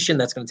investigation.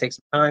 That's going to take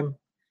some time.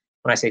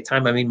 When I say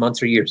time, I mean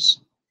months or years.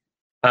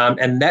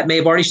 And that may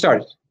have already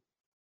started.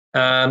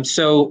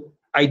 So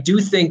I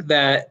do think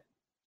that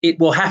it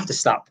will have to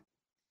stop.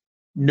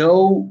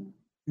 No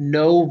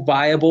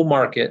viable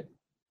market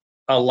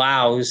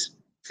allows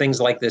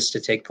things like this to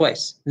take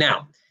place.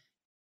 Now,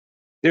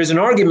 there's an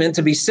argument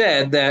to be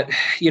said that,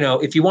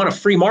 if you want a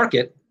free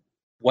market,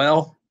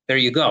 well, there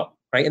you go,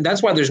 right? And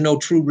that's why there's no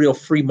true, real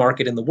free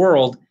market in the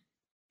world,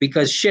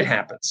 because shit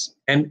happens.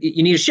 And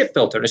you need a shit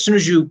filter. And as soon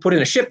as you put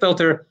in a shit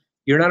filter,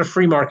 you're not a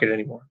free market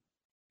anymore.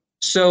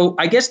 So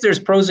I guess there's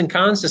pros and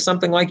cons to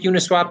something like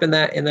Uniswap in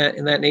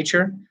that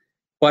nature.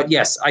 But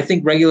yes, I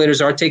think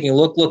regulators are taking a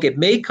look. Look, it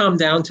may come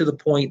down to the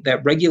point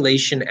that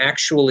regulation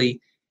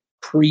actually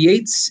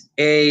creates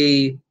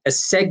a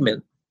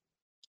segment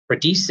for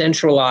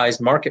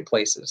decentralized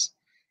marketplaces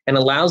and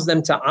allows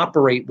them to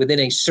operate within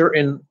a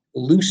certain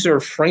looser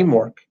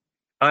framework,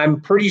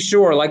 I'm pretty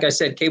sure, like I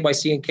said,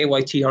 KYC and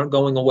KYT aren't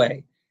going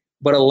away,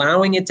 but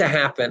allowing it to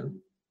happen,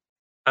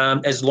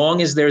 as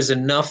long as there's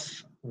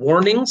enough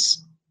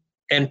warnings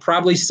and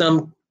probably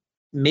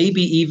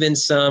maybe even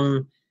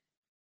some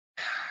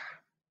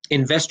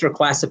investor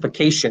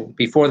classification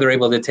before they're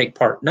able to take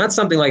part. Not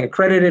something like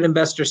accredited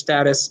investor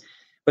status,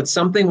 but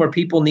something where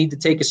people need to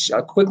take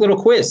a quick little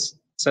quiz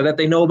so that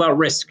they know about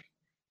risk.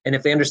 And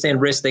if they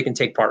understand risk, they can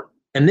take part.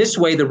 And this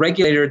way, the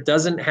regulator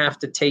doesn't have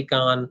to take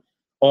on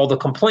all the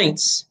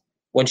complaints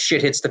when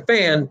shit hits the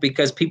fan,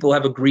 because people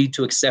have agreed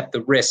to accept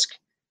the risk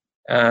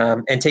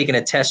and taken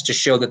a test to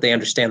show that they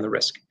understand the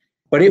risk.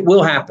 But it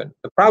will happen.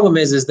 The problem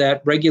is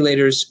that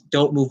regulators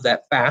don't move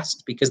that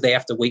fast because they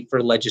have to wait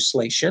for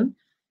legislation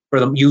for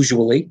them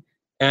usually.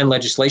 And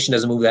legislation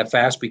doesn't move that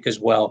fast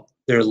because, well,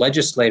 they're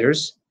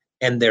legislators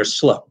and they're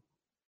slow.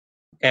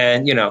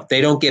 And,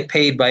 they don't get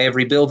paid by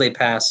every bill they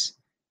pass.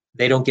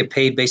 They don't get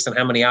paid based on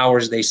how many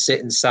hours they sit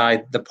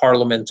inside the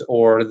parliament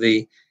or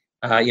the,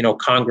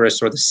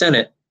 Congress or the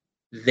Senate.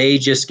 They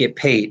just get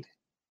paid.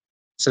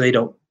 So they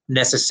don't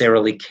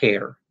necessarily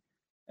care.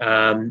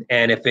 And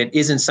if it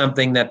isn't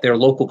something that their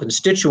local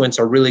constituents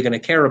are really going to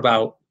care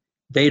about,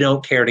 they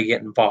don't care to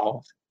get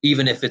involved,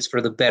 even if it's for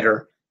the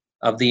better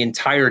of the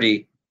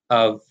entirety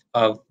of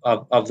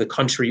the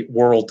country,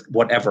 world,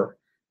 whatever.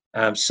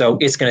 So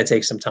it's going to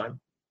take some time.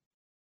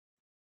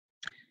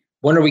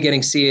 When are we getting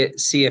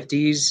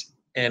CFDs,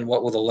 and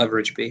what will the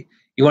leverage be?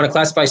 You want to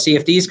classify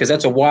CFDs because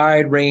that's a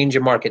wide range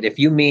of market. If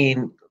you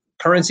mean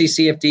currency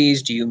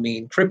CFDs, do you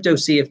mean crypto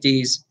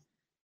CFDs?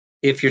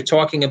 If you're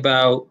talking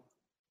about,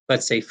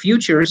 let's say,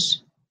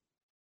 futures,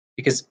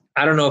 because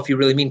I don't know if you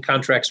really mean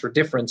contracts for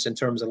difference in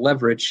terms of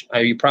leverage.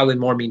 You probably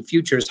more mean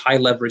futures, high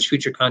leverage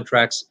future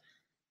contracts.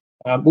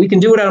 We can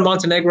do it out of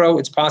Montenegro.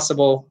 It's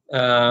possible.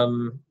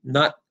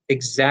 Not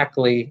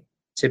exactly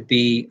to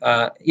be,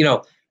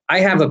 I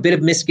have a bit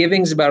of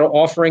misgivings about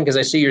offering, because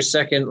I see your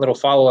second little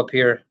follow-up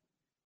here.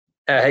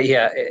 I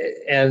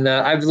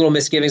have little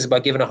misgivings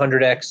about giving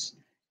 100x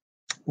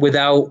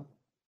without,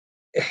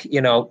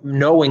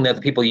 knowing that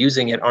the people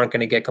using it aren't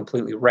going to get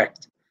completely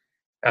wrecked.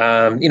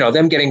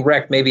 Them getting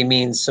wrecked maybe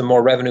means some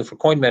more revenue for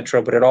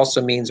CoinMetro, but it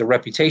also means a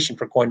reputation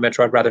for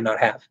CoinMetro I'd rather not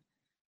have.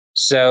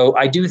 So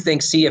I do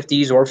think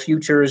CFDs or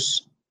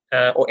futures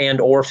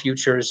or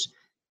futures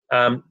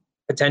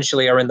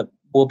potentially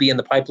will be in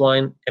the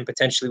pipeline, and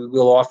potentially we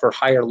will offer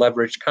higher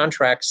leverage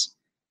contracts.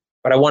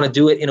 But I want to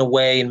do it in a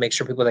way and make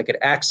sure people that get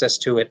access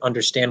to it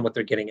understand what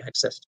they're getting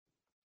access to.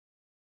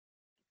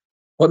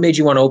 What made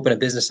you want to open a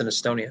business in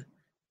Estonia?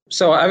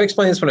 So I've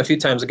explained this one a few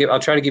times. I'll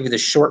try to give you the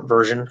short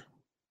version.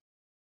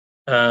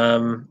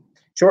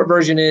 Short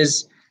version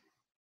is,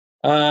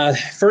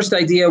 first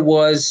idea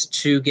was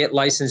to get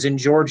licensed in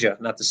Georgia,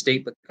 not the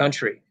state, but the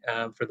country,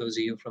 for those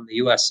of you from the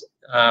US.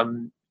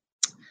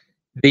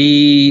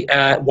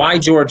 Why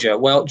Georgia?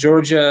 Well,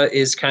 Georgia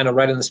is kind of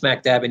right in the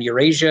smack dab in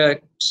Eurasia,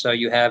 so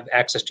you have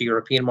access to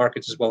European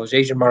markets as well as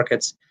Asian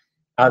markets.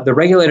 The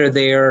regulator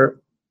there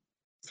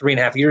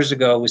 3.5 years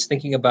ago was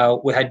thinking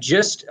about, had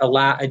just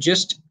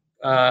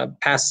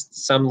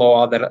passed some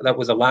law that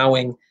was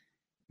allowing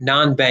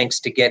non-banks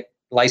to get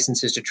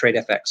licenses to trade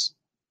FX.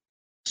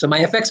 So my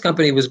FX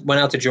company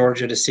went out to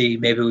Georgia to see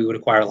maybe we would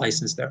acquire a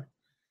license there.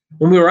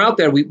 When we were out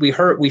there,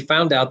 we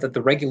found out that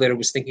the regulator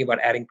was thinking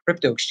about adding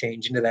crypto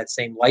exchange into that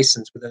same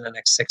license within the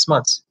next 6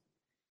 months.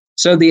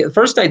 So the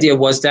first idea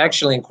was to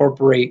actually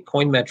incorporate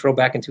CoinMetro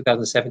back in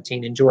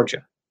 2017 in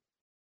Georgia.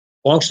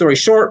 Long story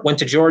short, went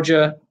to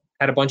Georgia,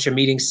 had a bunch of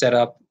meetings set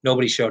up,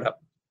 nobody showed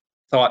up.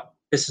 Thought,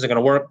 this isn't going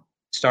to work,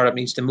 startup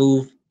needs to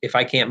move. If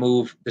I can't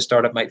move, the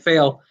startup might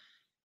fail.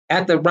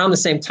 Around the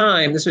same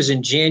time, this was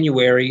in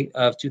January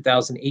of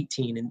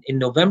 2018. And in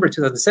November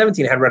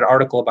 2017, I had read an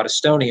article about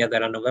Estonia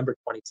that on November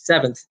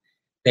 27th,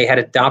 they had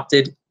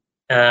adopted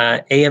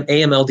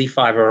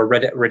AMLD5, or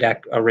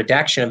a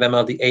redaction of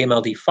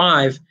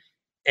AMLD5,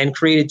 and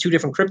created 2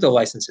 different crypto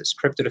licenses,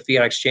 crypto to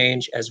fiat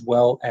exchange, as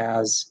well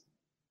as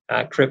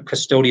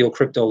custodial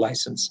crypto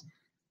license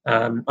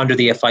under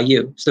the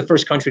FIU. It's the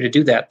first country to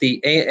do that. The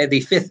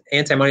 5th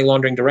anti-money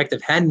laundering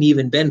directive hadn't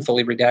even been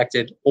fully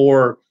redacted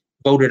or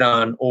voted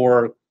on,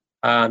 or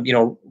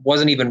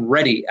wasn't even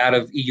ready out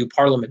of EU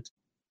Parliament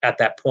at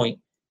that point.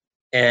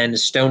 And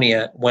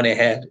Estonia went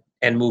ahead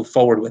and moved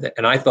forward with it.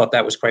 And I thought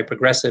that was quite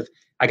progressive.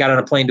 I got on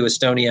a plane to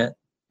Estonia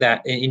I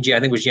think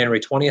it was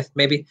January 20th,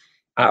 maybe.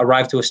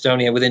 Arrived to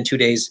Estonia within 2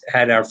 days,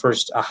 had our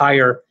first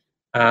hire,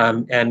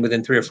 and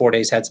within 3 or 4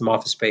 days had some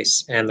office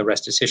space, and the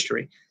rest is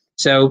history.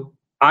 So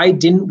I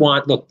didn't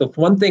want, the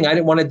one thing I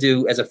didn't want to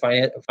do as a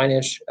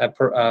financial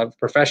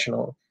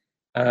professional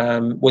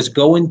was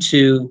go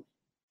into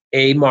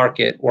a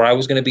market where I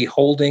was going to be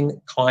holding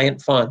client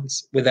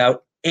funds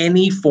without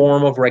any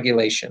form of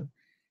regulation.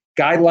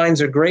 Guidelines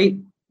are great,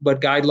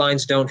 but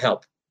guidelines don't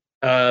help.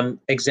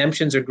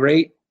 Exemptions are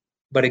great,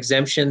 but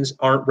exemptions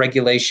aren't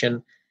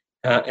regulation,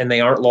 and they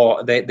aren't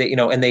law.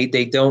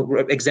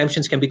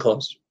 Exemptions can be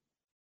closed.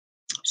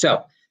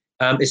 So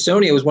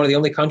Estonia was one of the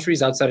only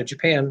countries outside of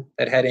Japan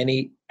that had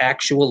any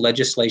actual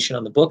legislation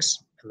on the books,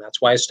 and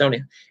that's why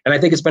Estonia. And I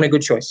think it's been a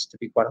good choice, to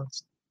be quite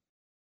honest.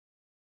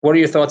 What are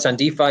your thoughts on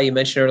DeFi? You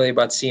mentioned earlier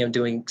about CM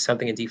doing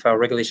something in DeFi, or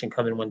regulation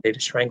coming one day to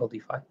strangle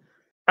DeFi.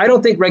 I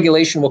don't think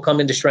regulation will come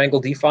in to strangle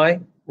DeFi.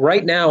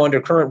 Right now,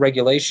 under current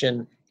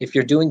regulation, if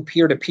you're doing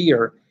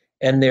peer-to-peer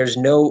and there's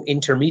no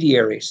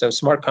intermediary, so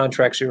smart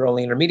contracts are your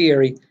only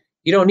intermediary,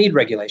 you don't need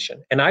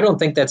regulation. And I don't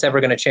think that's ever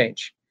going to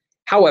change.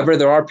 However,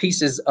 there are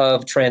pieces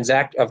of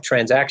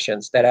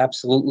transactions that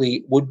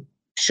absolutely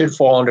should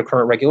fall under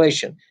current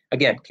regulation.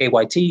 Again,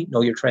 KYT,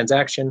 know your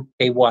transaction,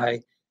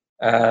 KY,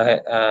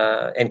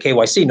 and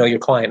KYC, know your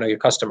client, know your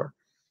customer.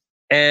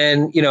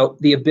 And,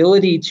 the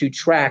ability to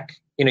track,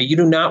 you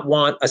do not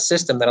want a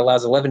system that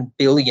allows 11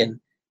 billion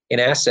in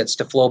assets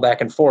to flow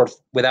back and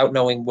forth without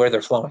knowing where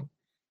they're flowing,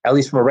 at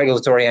least from a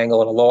regulatory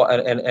angle and a law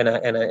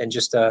and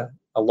just a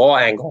law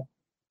angle,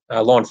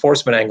 law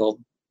enforcement angle.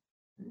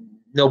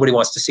 Nobody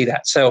wants to see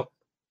that. So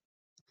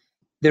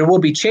there will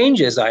be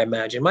changes, I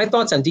imagine. My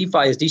thoughts on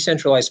DeFi is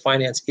decentralized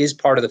finance is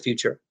part of the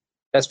future.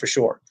 That's for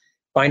sure.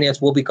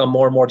 Finance will become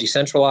more and more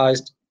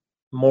decentralized,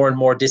 more and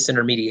more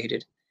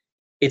disintermediated.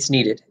 It's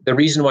needed. The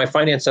reason why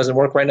finance doesn't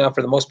work right now,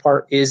 for the most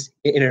part, is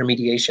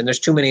intermediation. There's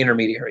too many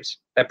intermediaries.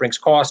 That brings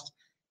cost.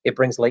 It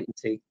brings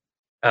latency.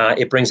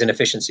 It brings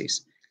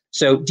inefficiencies.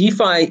 So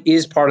DeFi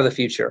is part of the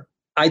future.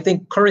 I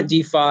think current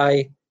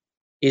DeFi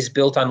is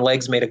built on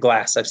legs made of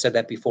glass. I've said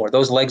that before.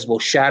 Those legs will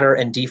shatter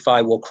and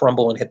DeFi will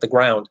crumble and hit the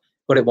ground,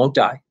 but it won't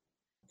die.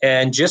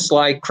 And just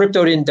like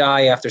crypto didn't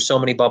die after so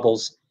many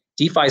bubbles,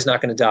 DeFi is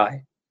not going to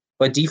die,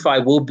 but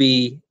DeFi will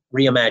be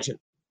reimagined.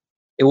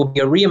 It will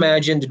be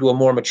reimagined to a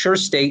more mature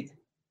state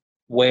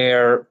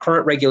where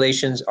current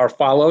regulations are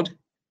followed,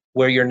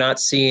 where you're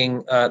not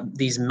seeing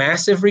these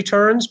massive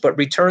returns, but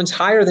returns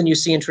higher than you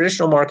see in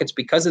traditional markets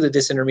because of the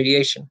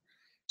disintermediation.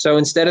 So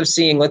instead of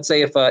seeing, let's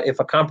say, if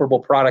a comparable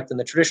product in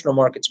the traditional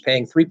market's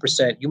paying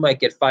 3%, you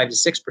might get 5 to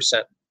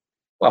 6%,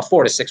 well,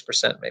 4 to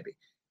 6% maybe,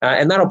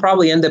 and that'll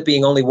probably end up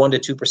being only 1 to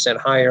 2%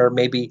 higher,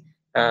 maybe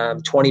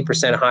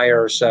 20%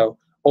 higher or so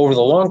over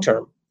the long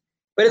term.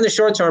 But in the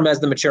short term, as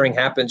the maturing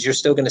happens, you're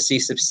still going to see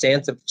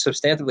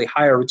substantively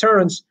higher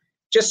returns,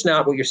 just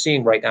not what you're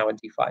seeing right now in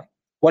DeFi.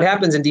 What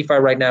happens in DeFi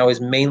right now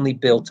is mainly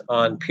built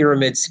on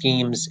pyramid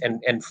schemes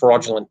and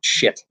fraudulent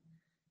shit.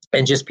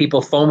 And just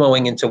people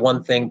FOMOing into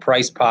one thing,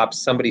 price pops,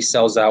 somebody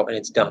sells out, and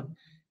it's done.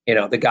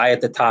 The guy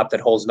at the top that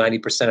holds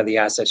 90% of the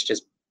assets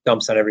just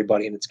dumps on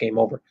everybody, and it's game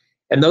over.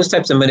 And those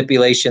types of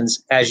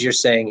manipulations, as you're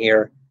saying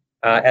here,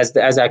 as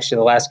actually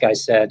the last guy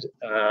said,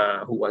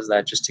 who was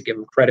that? Just to give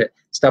him credit,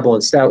 Stubble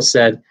and Stout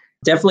said,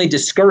 definitely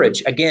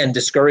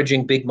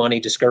discouraging big money,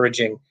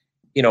 discouraging,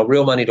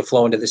 real money to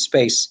flow into this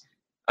space.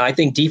 I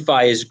think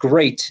DeFi is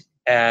great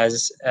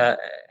as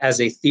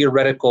a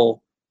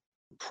theoretical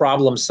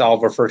problem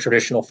solver for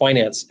traditional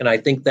finance. And I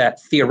think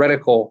that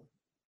theoretical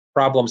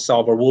problem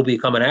solver will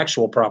become an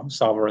actual problem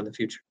solver in the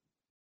future.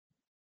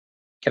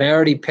 Can I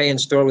already pay in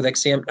store with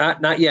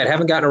XCM? Not yet.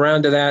 Haven't gotten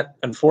around to that,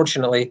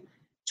 unfortunately.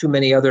 Too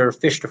many other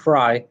fish to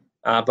fry,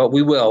 but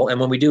we will. And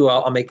when we do,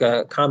 I'll make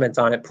a comment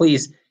on it.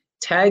 Please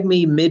tag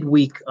me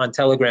midweek on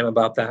Telegram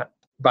about that.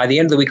 By the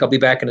end of the week, I'll be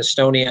back in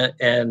Estonia,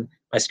 and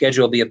my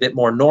schedule will be a bit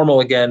more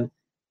normal again,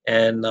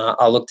 and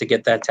I'll look to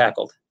get that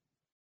tackled.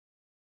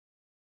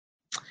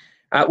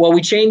 Well,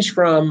 we changed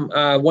from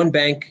one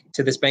bank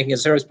to this banking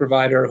as a service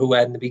provider who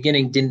in the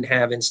beginning didn't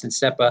have instant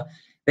SEPA.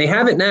 They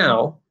have it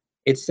now.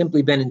 It's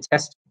simply been in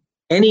testing.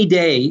 Any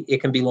day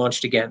it can be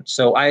launched again.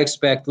 So I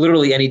expect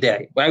literally any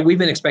day. We've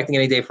been expecting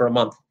any day for a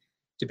month,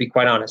 to be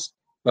quite honest.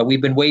 But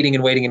we've been waiting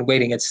and waiting and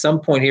waiting. At some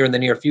point here in the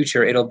near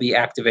future, it'll be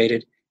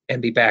activated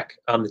and be back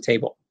on the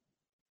table.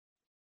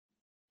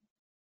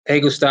 Hey,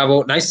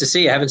 Gustavo. Nice to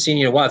see you. I haven't seen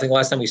you in a while. I think the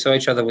last time we saw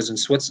each other was in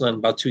Switzerland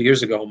about 2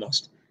 years ago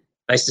almost.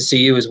 Nice to see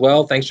you as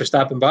well. Thanks for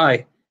stopping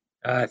by.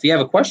 If you have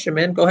a question,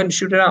 man, go ahead and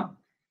shoot it out.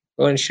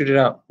 Go ahead and shoot it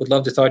out. Would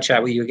love to thought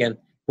chat with you again.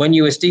 When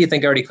USD, I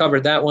think I already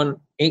covered that one.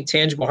 Ain't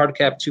tangible hard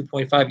cap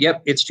 2.5.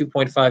 Yep, it's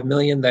 2.5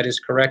 million. That is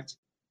correct.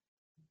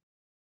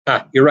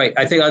 You're right.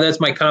 I think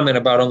that's my comment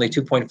about only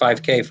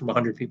 2.5K from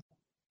 100 people.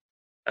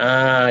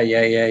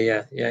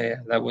 Yeah.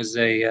 That was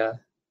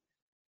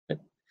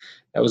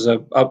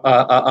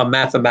a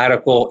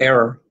mathematical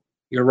error.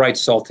 You're right,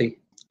 Salty.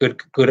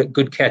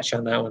 Good catch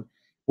on that one.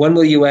 When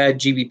will you add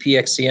GBP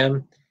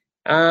XCM?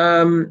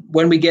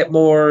 When we get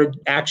more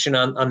action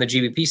on the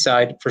GBP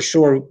side, for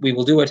sure we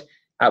will do it.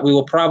 We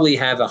will probably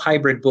have a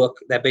hybrid book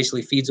that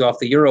basically feeds off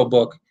the Euro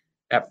book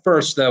at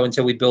first, though,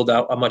 until we build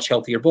out a much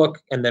healthier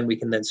book, and then we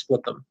can then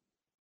split them.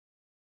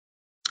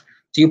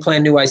 Do you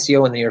plan new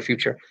ICO in the near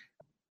future?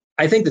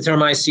 I think the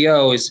term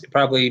ICO is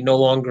probably no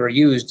longer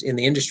used in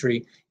the industry.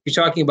 If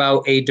you're talking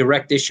about a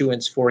direct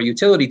issuance for a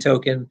utility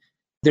token,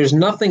 there's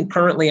nothing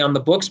currently on the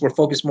books. We're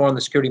focused more on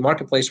the security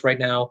marketplace right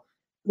now.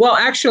 Well,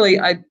 actually,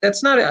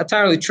 that's not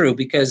entirely true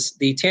because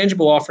the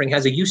tangible offering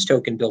has a use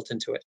token built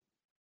into it.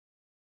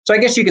 So I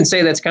guess you can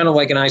say that's kind of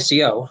like an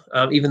ICO,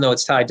 even though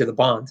it's tied to the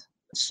bond.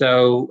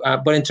 So,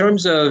 but in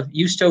terms of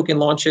use token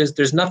launches,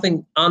 there's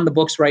nothing on the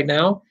books right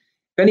now.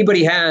 If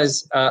anybody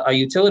has a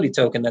utility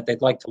token that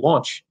they'd like to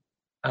launch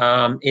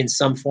in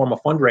some form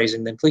of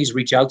fundraising, then please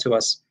reach out to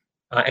us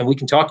and we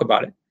can talk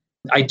about it.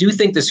 I do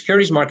think the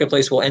securities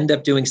marketplace will end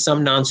up doing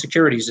some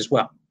non-securities as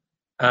well.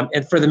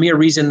 And for the mere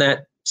reason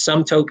that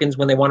some tokens,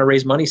 when they want to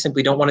raise money,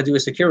 simply don't want to do a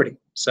security.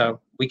 So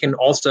we can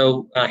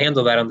also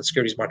handle that on the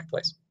securities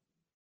marketplace.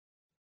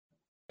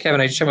 Kevin,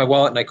 I just checked my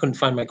wallet and I couldn't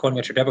find my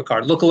CoinMetro debit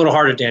card. Look a little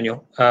harder,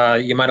 Daniel.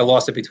 You might have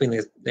lost it between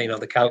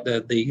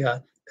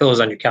the pillows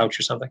on your couch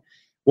or something.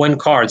 One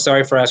card.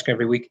 Sorry for asking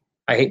every week.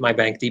 I hate my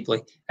bank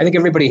deeply. I think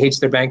everybody hates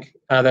their bank.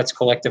 That's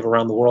collective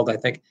around the world, I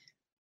think.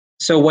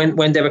 So when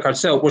debit cards.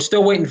 So we're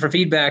still waiting for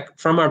feedback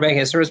from our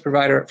banking service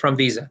provider from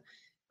Visa.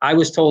 I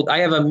was told I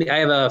have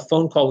a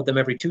phone call with them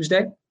every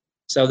Tuesday.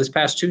 So this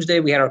past Tuesday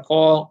we had our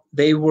call.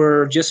 They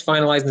were just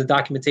finalizing the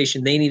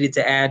documentation they needed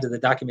to add to the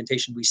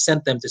documentation we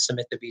sent them to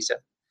submit to Visa.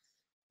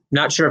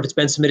 Not sure if it's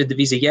been submitted to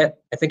Visa yet.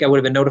 I think I would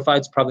have been notified.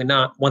 It's probably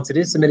not. Once it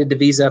is submitted to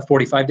Visa,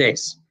 45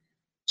 days.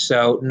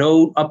 So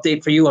no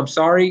update for you. I'm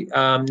sorry.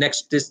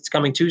 This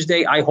coming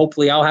Tuesday,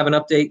 hopefully I'll have an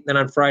update. Then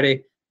on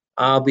Friday,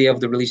 I'll be able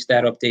to release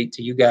that update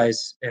to you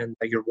guys, and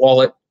your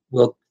wallet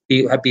will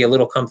be a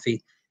little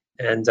comfy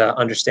and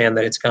understand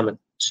that it's coming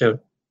soon.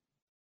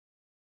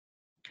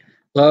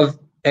 Love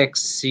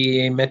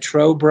XCA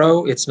Metro,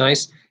 bro. It's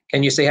nice.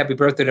 Can you say happy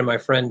birthday to my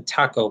friend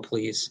Taco,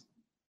 please?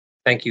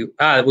 Thank you.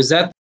 Was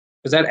that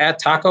at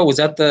Taco? Was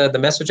that the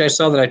message I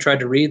saw that I tried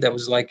to read that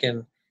was like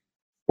in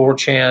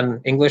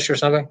 4chan English or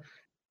something?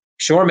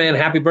 Sure, man.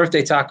 Happy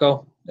birthday,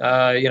 Taco.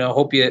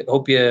 Hope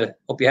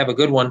you have a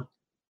good one.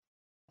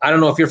 I don't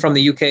know if you're from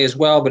the UK as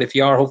well, but if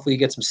you are, hopefully you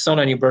get some sun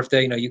on your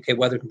birthday. UK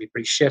weather can be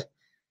pretty shit.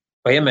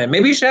 But yeah, man,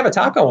 maybe you should have a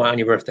taco on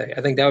your birthday.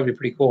 I think that would be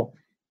pretty cool.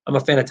 I'm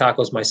a fan of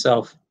tacos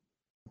myself.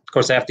 Of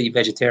course, I have to eat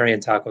vegetarian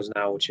tacos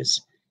now, which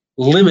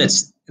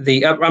limits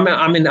the.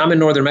 I'm in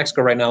northern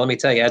Mexico right now. Let me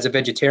tell you, as a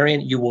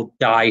vegetarian, you will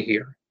die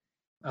here.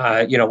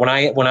 When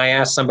I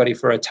asked somebody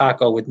for a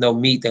taco with no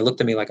meat, they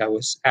looked at me like I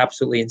was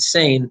absolutely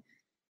insane.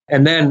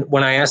 And then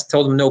when I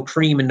told them no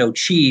cream and no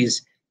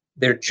cheese,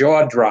 their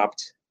jaw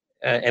dropped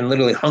and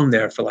literally hung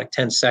there for like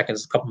 10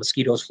 seconds. A couple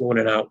mosquitoes flew in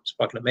and out. It's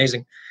fucking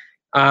amazing.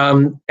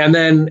 And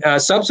then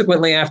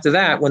subsequently after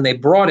that, when they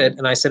brought it,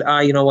 and I said,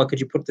 you know what, could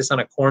you put this on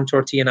a corn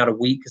tortilla, not a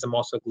wheat, because I'm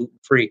also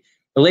gluten-free.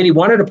 The lady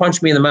wanted to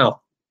punch me in the mouth.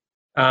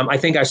 I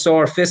think I saw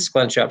her fists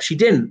clench up. She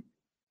didn't.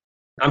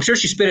 I'm sure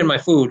she spit in my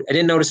food. I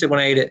didn't notice it when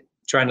I ate it.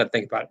 Trying not to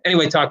think about it.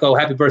 Anyway, Taco,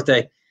 happy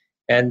birthday,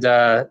 and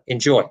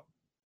enjoy.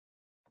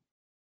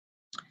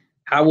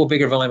 How will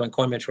bigger volume on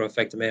CoinMetro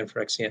affect demand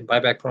for XCM?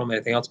 Buyback program,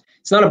 anything else?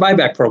 It's not a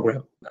buyback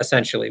program,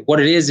 essentially. What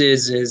it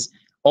is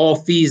all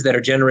fees that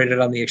are generated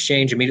on the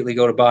exchange immediately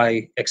go to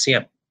buy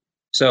XCM.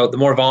 So the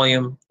more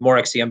volume, the more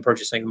XCM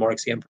purchasing, the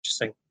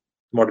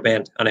more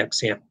demand on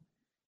XCM.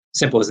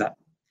 Simple as that.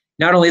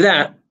 Not only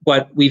that,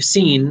 but we've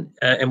seen,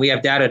 and we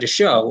have data to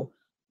show,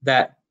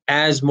 that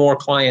as more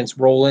clients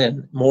roll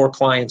in, more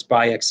clients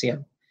buy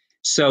XCM.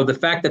 So the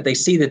fact that they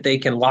see that they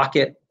can lock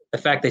it, the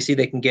fact they see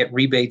they can get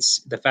rebates,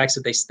 the fact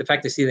they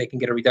see they can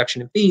get a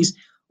reduction in fees,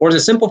 or the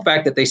simple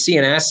fact that they see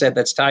an asset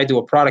that's tied to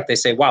a product, they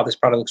say, wow, this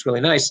product looks really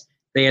nice,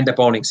 they end up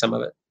owning some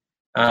of it.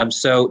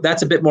 So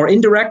that's a bit more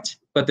indirect,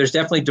 but there's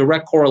definitely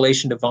direct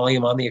correlation to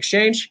volume on the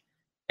exchange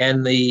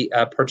and the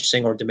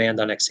purchasing or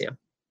demand on XCM.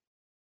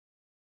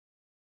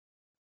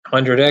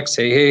 100X,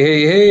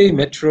 hey,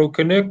 Metro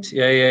Connect.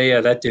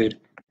 Yeah, that dude.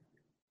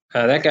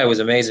 That guy was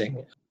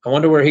amazing. I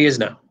wonder where he is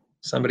now.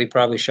 Somebody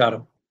probably shot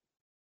him.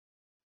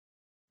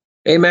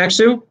 Hey,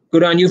 Maxu,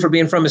 good on you for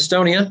being from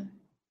Estonia.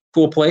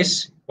 Cool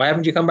place. Why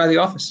haven't you come by the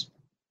office?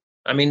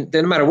 I mean,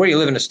 no matter where you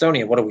live in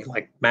Estonia, what are we,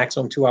 like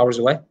maximum 2 hours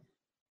away?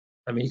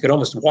 I mean, you could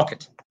almost walk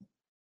it.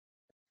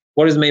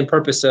 What is the main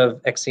purpose of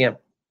XCM?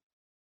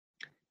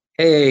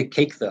 Hey,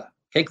 Kaketha,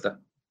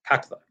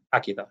 I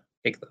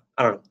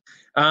don't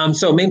know.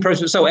 So main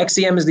purpose, so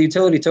XCM is the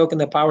utility token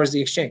that powers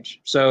the exchange.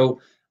 So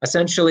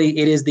essentially,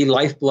 it is the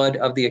lifeblood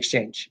of the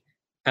exchange.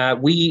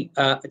 We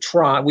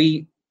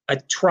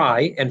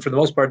try, and for the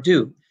most part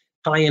do,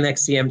 tie in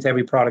XCM to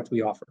every product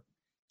we offer.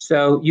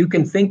 So you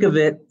can think of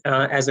it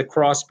as a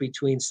cross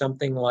between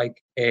something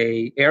like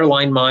a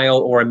airline mile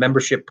or a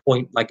membership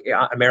point, like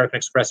American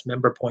Express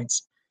member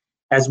points,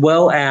 as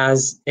well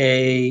as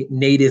a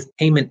native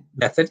payment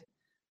method.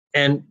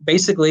 And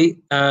basically,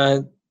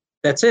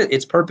 that's it.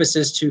 Its purpose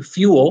is to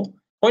fuel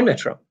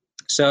CoinMetro.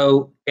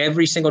 So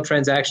every single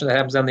transaction that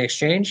happens on the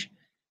exchange,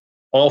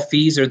 all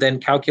fees are then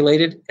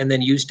calculated and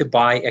then used to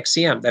buy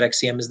XCM. That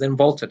XCM is then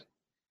vaulted.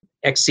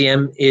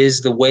 XCM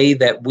is the way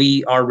that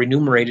we are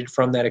remunerated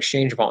from that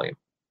exchange volume.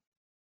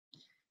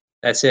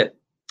 That's it.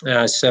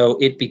 So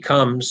it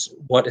becomes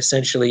what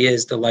essentially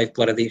is the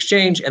lifeblood of the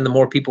exchange. And the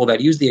more people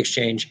that use the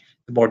exchange,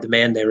 the more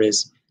demand there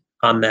is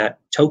on that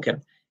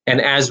token. And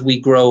as we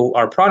grow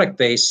our product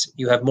base,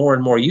 you have more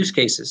and more use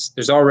cases.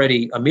 There's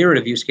already a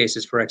myriad of use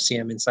cases for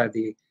XCM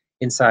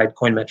inside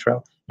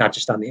CoinMetro, not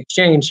just on the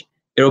exchange.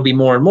 There will be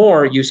more and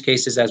more use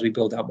cases as we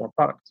build out more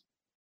products.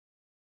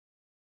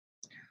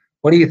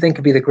 What do you think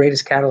could be the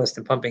greatest catalyst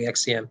in pumping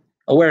XCM?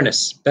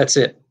 Awareness. That's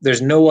it.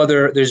 There's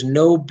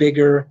no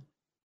bigger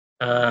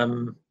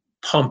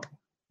pump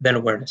than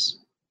awareness.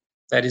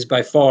 That is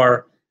by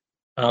far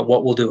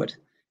what will do it.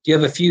 You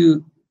have a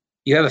few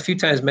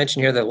times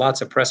mentioned here that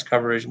lots of press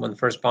coverage when the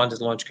first bond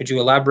is launched. Could you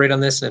elaborate on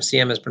this? And if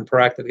CM has been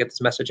proactive to get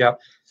this message out?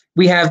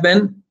 We have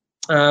been.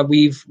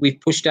 We've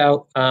pushed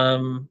out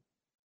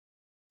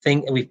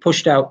we've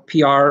pushed out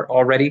PR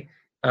already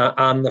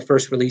on the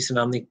first release and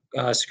on the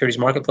securities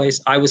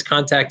marketplace. I was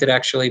contacted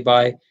actually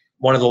by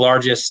one of the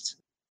largest,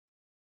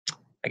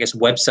 I guess,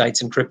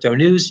 websites in crypto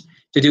news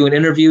to do an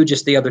interview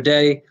just the other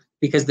day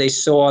because they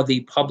saw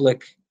the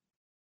public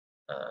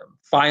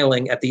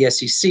filing at the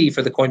SEC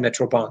for the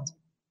CoinMetro bond.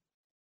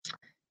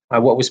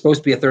 What was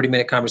supposed to be a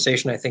 30-minute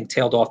conversation, I think,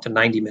 tailed off to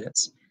 90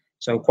 minutes.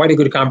 So quite a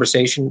good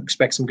conversation.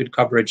 Expect some good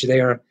coverage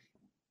there.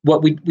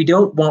 What we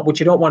don't want, what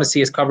you don't want to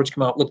see is coverage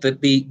come out. Look,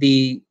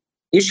 the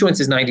issuance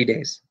is 90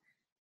 days,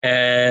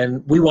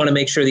 and we want to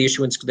make sure the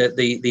issuance, that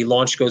the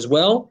launch goes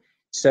well.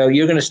 So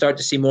you're going to start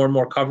to see more and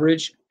more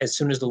coverage as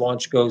soon as the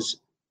launch goes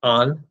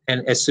on,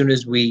 and as soon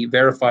as we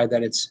verify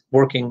that it's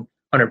working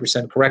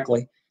 100%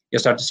 correctly, you'll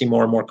start to see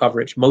more and more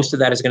coverage. Most of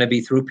that is going to be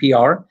through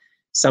PR.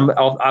 Some,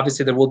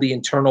 obviously, there will be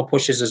internal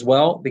pushes as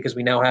well, because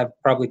we now have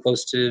probably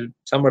close to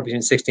somewhere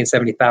between 60 and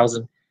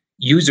 70,000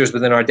 users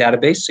within our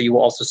database. So you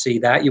will also see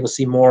that. You will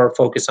see more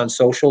focus on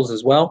socials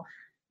as well.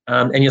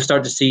 And you'll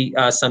start to see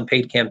some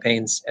paid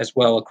campaigns as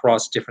well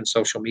across different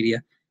social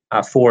media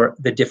for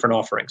the different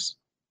offerings,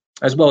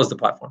 as well as the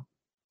platform.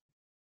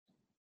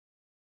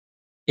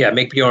 Yeah,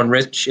 Make Bjorn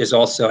Rich is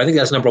also, I think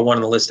that's number 1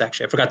 on the list,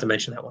 actually. I forgot to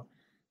mention that one.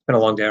 It's been a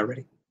long day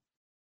already.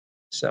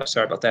 So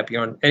sorry about that,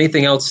 Bjorn.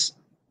 Anything else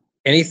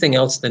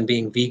than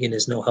being vegan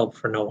is no help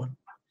for no one.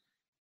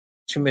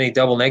 Too many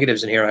double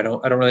negatives in here. I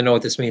don't really know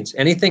what this means.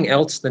 Anything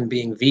else than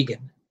being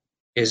vegan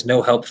is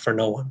no help for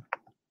no one.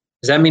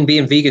 Does that mean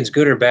being vegan is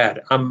good or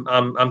bad?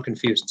 I'm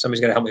confused.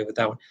 Somebody's got to help me with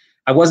that one.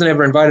 I wasn't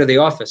ever invited to the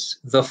office.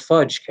 The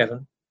fudge,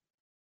 Kevin.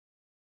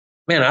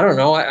 Man, I don't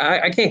know.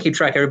 I can't keep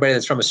track of everybody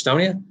that's from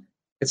Estonia.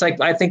 It's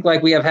like, I think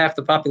like we have half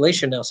the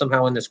population now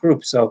somehow in this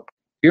group. So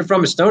if you're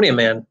from Estonia,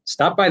 man,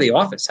 stop by the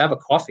office, have a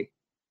coffee,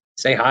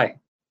 say hi,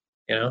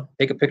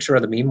 take a picture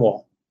of the meme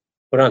wall,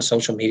 put it on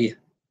social media.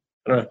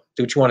 I don't know,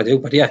 do what you want to do.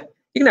 But yeah,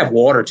 you can have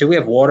water too. We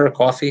have water,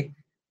 coffee.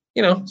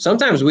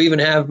 Sometimes we even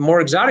have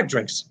more exotic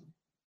drinks.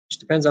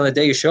 Just depends on the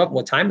day you show up and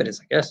what time it is,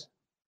 I guess.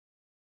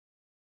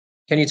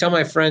 Can you tell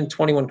my friend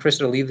 21 Chris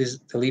to leave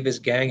his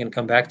gang and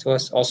come back to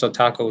us? Also,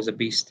 Taco is a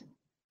beast.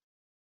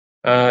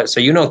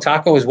 So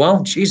Taco as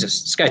well?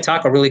 Jesus, this guy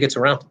Taco really gets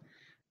around.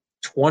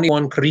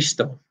 21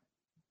 Cristo.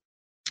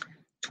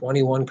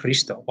 21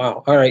 Cristo.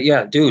 Wow. All right,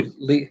 yeah, dude,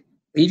 leave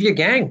your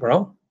gang,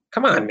 bro.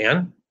 Come on,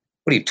 man.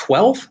 What are you,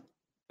 12?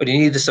 But you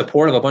need the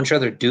support of a bunch of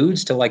other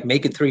dudes to like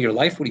make it through your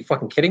life? What are you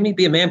fucking kidding me?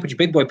 Be a man, put your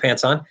big boy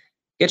pants on,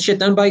 get shit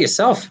done by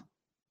yourself,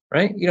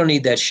 right? You don't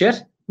need that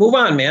shit. Move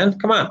on, man.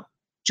 Come on.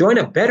 Join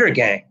a better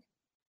gang,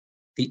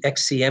 the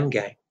XCM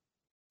gang.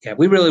 Yeah,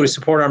 we really would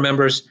support our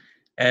members.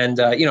 And,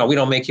 we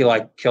don't make you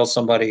like kill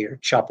somebody or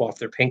chop off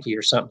their pinky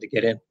or something to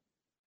get in.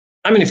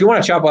 I mean, if you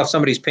want to chop off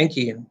somebody's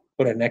pinky and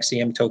put an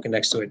XCM token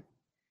next to it,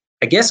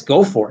 I guess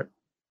go for it.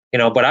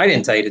 But I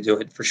didn't tell you to do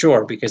it for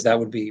sure, because that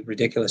would be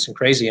ridiculous and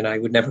crazy, and I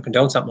would never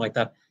condone something like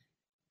that.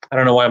 I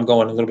don't know why I'm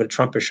going a little bit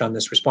Trumpish on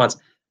this response,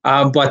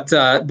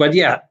 but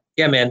yeah,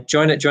 man,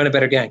 join a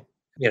better gang.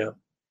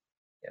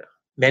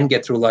 Men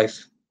get through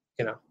life,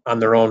 on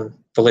their own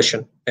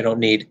volition. They don't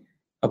need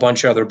a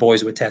bunch of other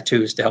boys with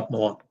tattoos to help them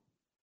along.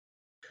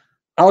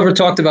 Oliver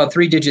talked about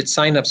 3-digit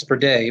signups per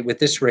day. With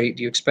this rate,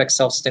 do you expect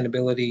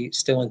self-sustainability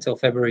still until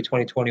February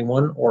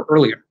 2021 or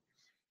earlier?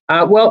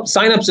 Well,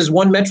 signups is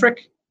one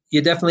metric.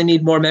 You definitely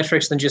need more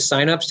metrics than just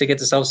signups to get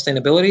to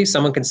self-sustainability.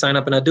 Someone can sign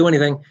up and not do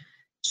anything.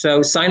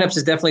 So signups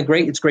is definitely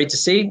great. It's great to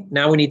see.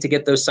 Now we need to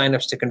get those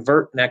signups to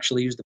convert and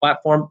actually use the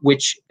platform,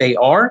 which they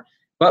are.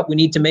 But we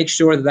need to make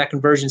sure that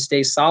conversion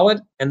stays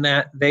solid and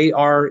that they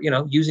are,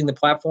 using the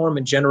platform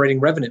and generating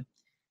revenue.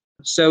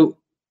 So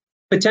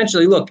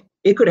potentially, look,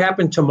 it could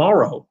happen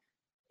tomorrow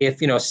if,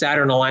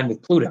 Saturn aligned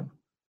with Pluto,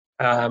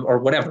 or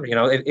whatever.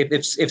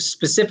 If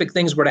specific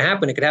things were to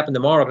happen, it could happen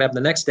tomorrow, it could happen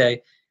the next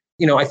day.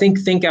 I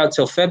think out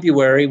till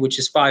February, which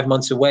is 5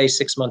 months away,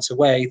 6 months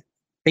away,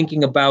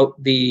 thinking about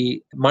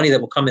the money that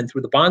will come in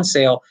through the bond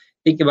sale,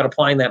 thinking about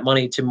applying that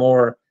money to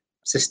more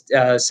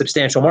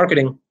substantial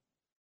marketing,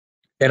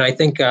 then I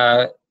think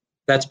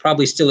that's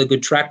probably still a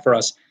good track for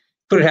us.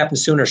 Could it happen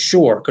sooner?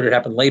 Sure. Could it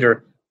happen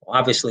later? Well,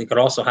 obviously, it could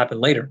also happen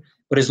later.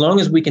 But as long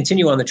as we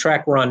continue on the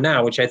track we're on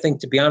now, which I think,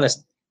 to be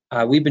honest,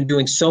 we've been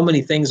doing so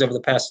many things over the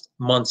past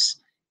months,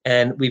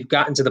 and we've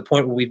gotten to the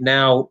point where we've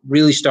now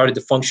really started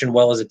to function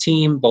well as a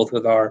team, both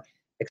with our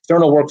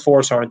external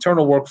workforce, our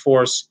internal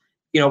workforce.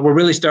 We're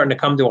really starting to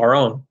come to our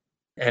own.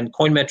 And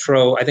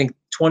CoinMetro, I think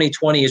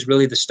 2020 is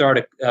really the start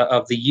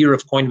of the year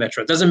of CoinMetro.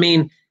 It doesn't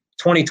mean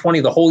 2020,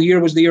 the whole year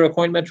was the year of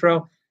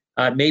CoinMetro.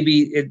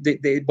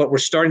 But we're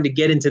starting to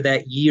get into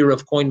that year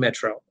of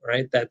CoinMetro,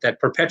 right? That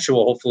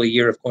perpetual, hopefully,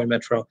 year of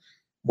CoinMetro,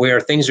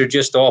 where things are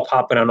just all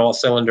popping on all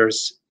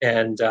cylinders,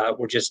 and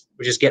we're just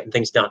getting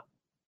things done.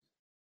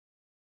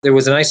 There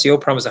was an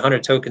ICO promise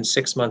 100 tokens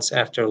 6 months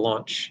after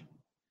launch.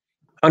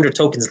 100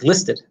 tokens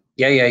listed.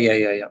 Yeah.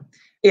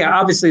 Yeah,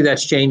 obviously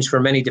that's changed for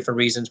many different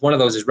reasons. One of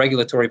those is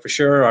regulatory for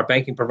sure, our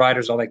banking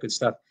providers, all that good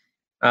stuff.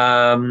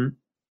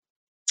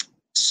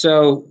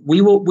 So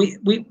we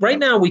right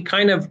now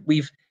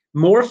we've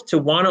morphed to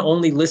want to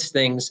only list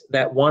things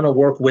that want to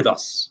work with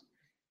us.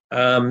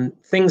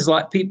 Things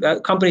like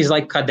companies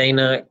like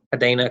Kadena,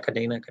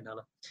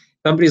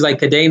 companies like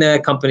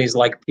Kadena, companies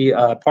like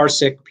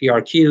Parsec,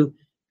 PRQ,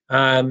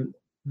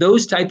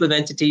 those type of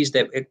entities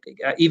that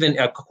even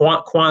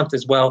Quant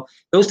as well.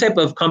 Those type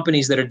of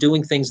companies that are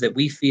doing things that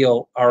we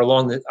feel are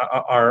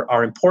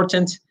are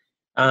important.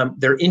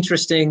 They're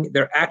interesting.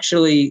 They're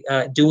actually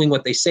doing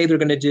what they say they're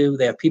going to do.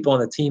 They have people on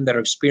the team that are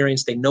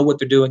experienced. They know what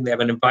they're doing. They have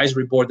an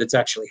advisory board that's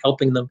actually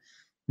helping them,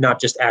 not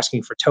just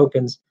asking for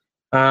tokens.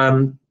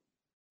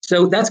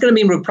 So that's going to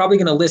mean we're probably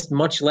going to list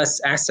much less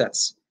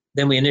assets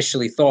than we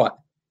initially thought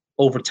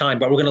over time,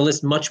 but we're going to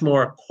list much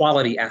more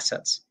quality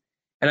assets.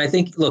 And I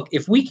think, look,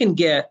 if we can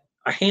get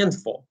a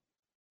handful,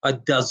 a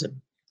dozen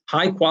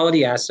high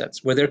quality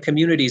assets where their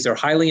communities are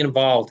highly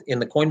involved in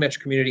the CoinMetric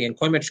community and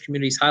CoinMetric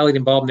community is highly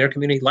involved in their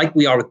community, like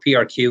we are with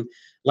PRQ,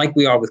 like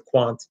we are with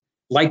Quant,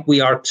 like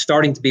we are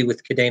starting to be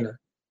with Kadena,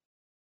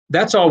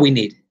 that's all we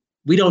need.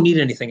 We don't need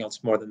anything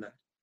else more than that.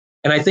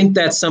 And I think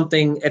that's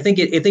something, I think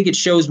it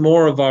shows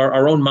more of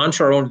our own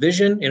mantra, our own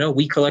vision. You know,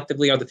 we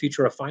collectively are the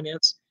future of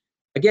finance.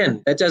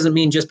 Again, that doesn't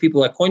mean just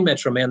people at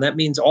CoinMetro, man. That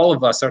means all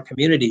of us, our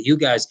community, you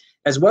guys,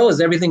 as well as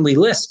everything we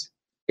list.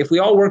 If we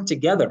all work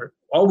together,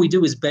 all we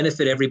do is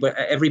benefit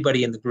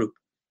everybody in the group.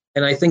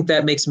 And I think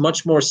that makes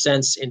much more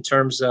sense in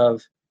terms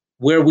of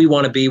where we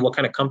want to be, what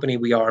kind of company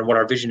we are, and what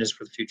our vision is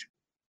for the future.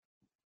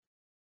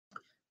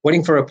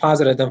 Waiting for a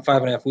deposit I've done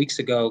 5.5 weeks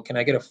ago. Can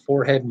I get a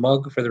forehead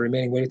mug for the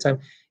remaining waiting time?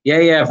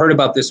 Yeah, I've heard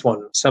about this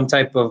one. Some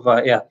type of,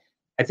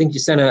 I think you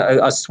sent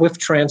a SWIFT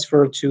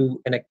transfer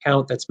to an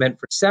account that's meant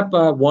for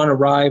SEPA. One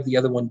arrived, the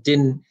other one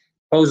didn't.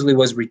 Supposedly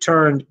was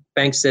returned.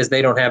 Bank says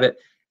they don't have it.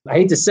 I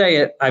hate to say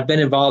it, I've been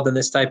involved in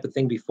this type of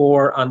thing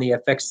before on the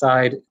FX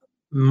side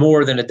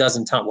more than a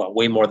dozen times, well,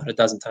 way more than a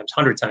dozen times,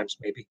 100 times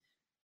maybe.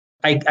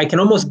 I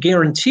can almost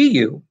guarantee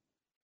you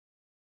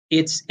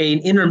it's an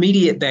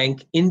intermediate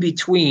bank in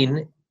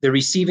between the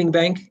receiving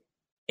bank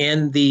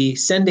and the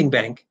sending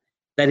bank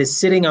that is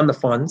sitting on the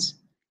funds,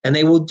 and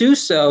they will do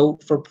so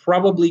for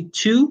probably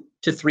 2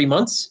 to 3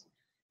 months.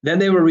 Then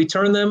they will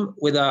return them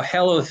with a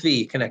hell of a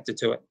fee connected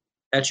to it.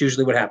 That's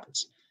usually what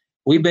happens.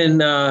 We've been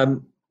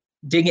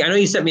digging. I know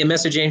you sent me a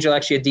message, Angel,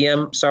 actually a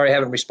DM. Sorry, I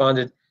haven't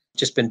responded.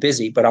 Just been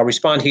busy, but I'll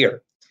respond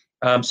here.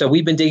 So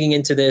we've been digging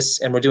into this,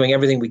 and we're doing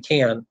everything we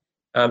can.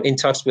 In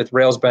touch with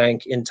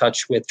Railsbank, in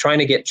touch with trying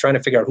to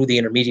figure out who the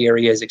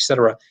intermediary is, et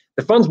cetera.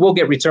 The funds will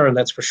get returned,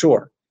 that's for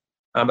sure.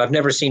 I've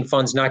never seen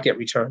funds not get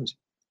returned.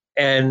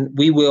 And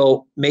we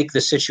will make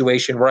the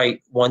situation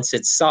right once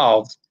it's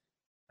solved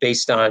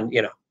based on,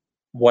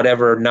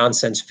 whatever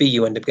nonsense fee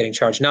you end up getting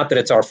charged. Not that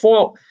it's our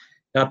fault,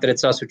 not that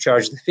it's us who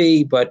charge the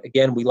fee, but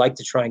again, we like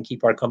to try and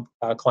keep our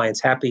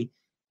clients happy.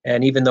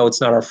 And even though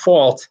it's not our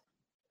fault,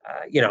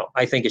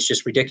 I think it's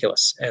just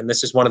ridiculous. And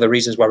this is one of the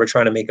reasons why we're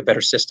trying to make a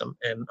better system.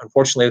 And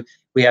unfortunately,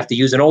 we have to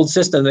use an old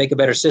system to make a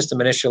better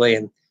system initially,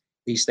 and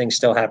these things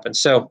still happen.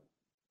 So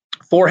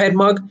forehead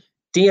mug,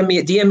 DM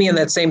me in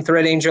that same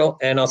thread, Angel,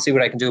 and I'll see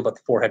what I can do about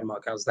the forehead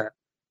mug. How's that?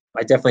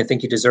 I definitely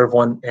think you deserve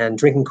one. And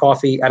drinking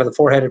coffee out of the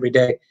forehead every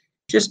day,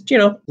 just,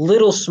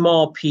 little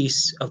small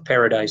piece of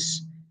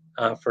paradise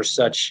for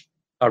such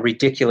a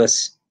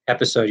ridiculous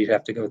episode you'd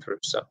have to go through.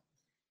 So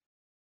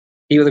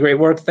keep with the great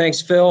work.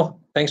 Thanks, Phil.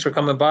 Thanks for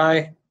coming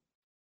by.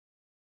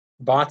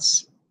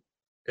 Bots,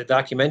 the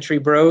documentary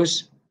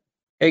bros.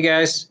 Hey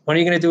guys, when are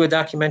you going to do a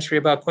documentary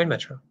about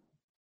CoinMetro?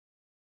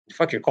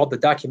 Fuck, you're called the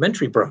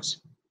documentary bros.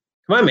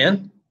 Come on,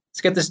 man.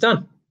 Let's get this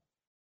done.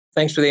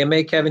 Thanks for the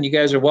MA, Kevin. You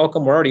guys are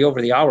welcome. We're already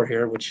over the hour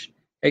here, which,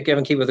 hey,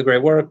 Kevin, keep with the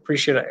great work.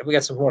 Appreciate it. We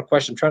got some more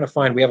questions. I'm trying to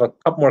find, we have a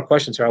couple more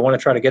questions here. I want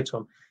to try to get to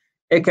them.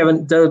 Hey,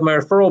 Kevin, does my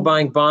referral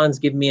buying bonds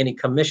give me any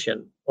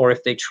commission, or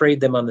if they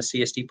trade them on the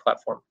CSD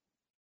platform?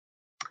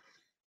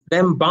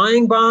 Them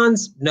buying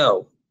bonds?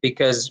 No,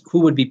 because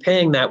who would be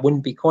paying that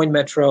wouldn't be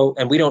CoinMetro,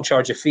 and we don't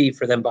charge a fee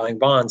for them buying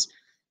bonds.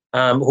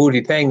 Who would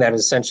be paying that is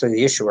essentially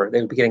the issuer.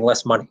 They would be getting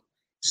less money.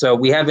 So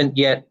we haven't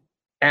yet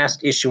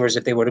asked issuers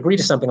if they would agree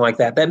to something like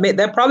that.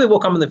 That probably will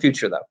come in the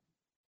future, though.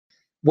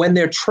 When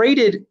they're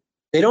traded,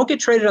 they don't get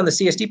traded on the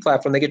CSD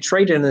platform. They get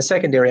traded in the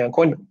secondary on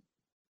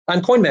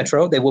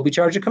CoinMetro. They will be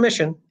charged a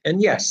commission,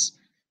 and yes,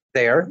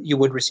 there you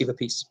would receive a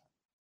piece.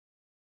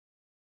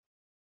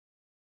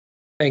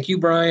 Thank you,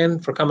 Brian,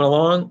 for coming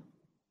along.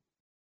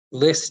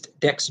 List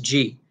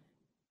DexG.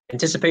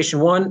 Anticipation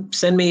 1,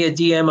 send me a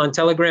DM on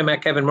Telegram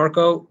at Kevin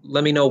Mirko.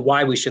 Let me know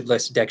why we should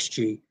list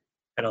DexG,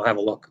 and I'll have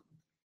a look.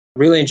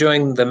 Really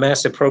enjoying the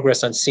massive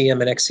progress on CM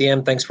and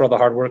XCM. Thanks for all the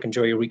hard work.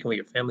 Enjoy your weekend with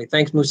your family.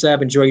 Thanks,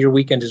 Musab. Enjoy your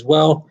weekend as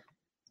well.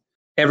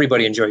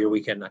 Everybody enjoy your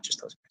weekend, not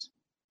just those guys.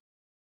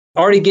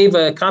 Already gave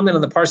a comment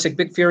on the Parsec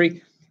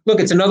Bitfury. Look,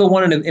 it's another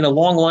one in a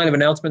long line of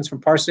announcements from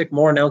Parsec.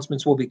 More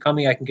announcements will be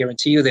coming, I can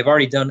guarantee you. They've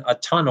already done a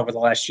ton over the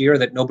last year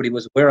that nobody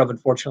was aware of,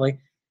 unfortunately.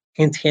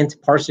 Hint, hint,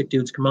 Parsec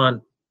dudes, come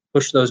on.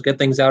 push those good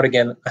things out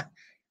again.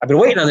 I've been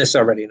waiting on this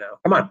already now.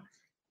 Come on.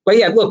 But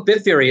yeah, look,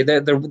 Bitfury,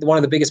 they're one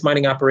of the biggest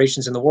mining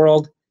operations in the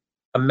world.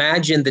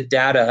 Imagine the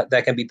data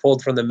that can be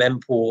pulled from the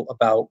mempool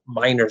about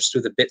miners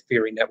through the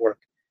Bitfury network.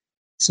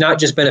 It's not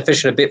just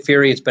beneficial to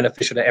Bitfury, it's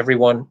beneficial to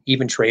everyone,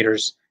 even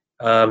traders.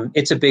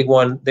 It's a big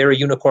one. They're a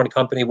unicorn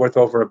company worth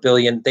over $1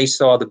 billion. They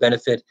saw the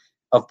benefit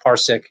of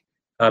Parsec,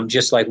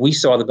 just like we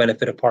saw the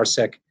benefit of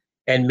Parsec,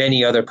 and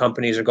many other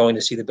companies are going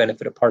to see the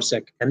benefit of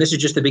Parsec. And this is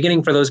just the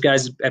beginning for those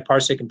guys at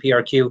Parsec and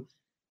PRQ.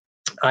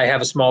 I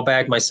have a small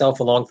bag myself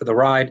along for the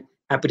ride.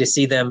 Happy to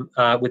see them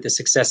with the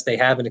success they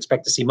have and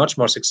expect to see much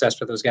more success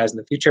for those guys in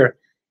the future.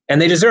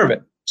 And they deserve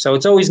it. So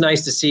it's always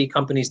nice to see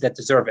companies that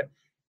deserve it.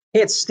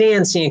 Can't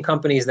stand seeing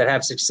companies that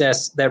have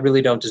success that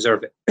really don't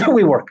deserve it.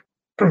 We work.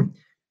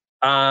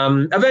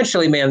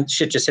 Eventually, man,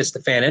 shit just hits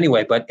the fan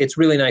anyway, but it's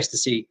really nice to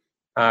see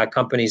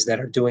companies that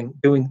are doing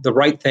the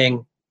right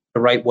thing the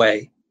right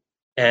way,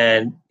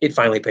 and it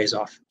finally pays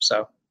off.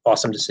 So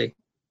awesome to see.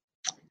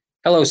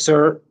 Hello,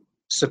 sir.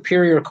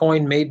 Superior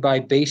coin made by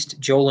Based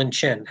Jolin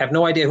Chen. Have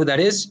no idea who that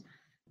is.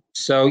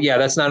 So yeah,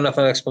 that's not enough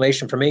of an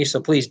explanation for me. So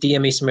please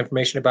DM me some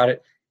information about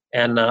it,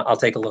 and I'll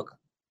take a look.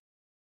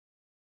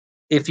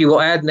 If you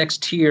will add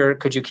next tier,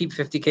 could you keep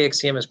 50K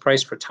XCM as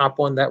price for top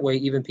one? That way,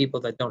 even people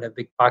that don't have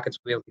big pockets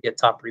will be able to get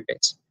top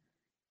rebates.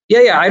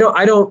 Yeah. I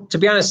don't. To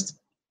be honest,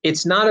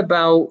 it's not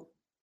about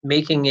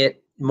making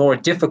it more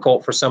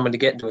difficult for someone to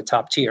get into a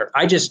top tier.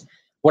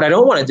 What I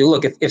don't want to do.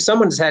 Look, if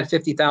someone's had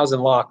 50,000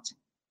 locked,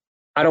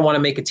 I don't want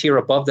to make a tier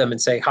above them and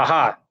say,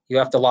 haha, you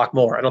have to lock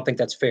more. I don't think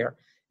that's fair.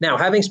 Now,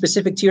 having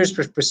specific tiers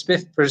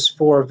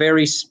for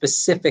very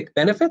specific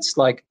benefits,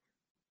 like,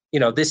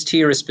 this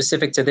tier is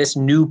specific to this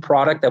new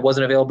product that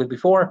wasn't available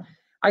before,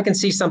 I can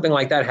see something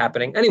like that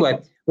happening. Anyway,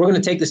 we're going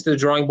to take this to the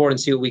drawing board and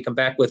see what we come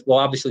back with. We'll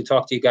obviously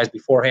talk to you guys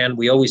beforehand.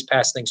 We always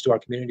pass things to our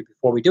community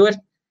before we do it.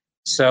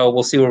 So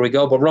we'll see where we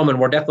go. But Roman,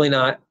 we're definitely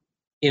not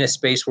in a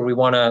space where we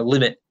want to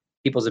limit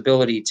people's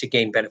ability to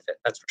gain benefit.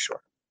 That's for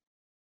sure.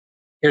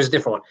 Here's a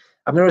different one.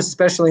 I've noticed,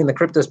 especially in the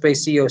crypto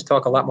space, CEOs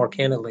talk a lot more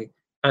candidly,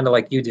 kind of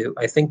like you do.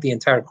 I think the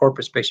entire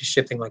corporate space is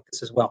shifting like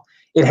this as well.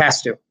 It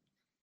has to.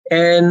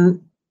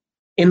 And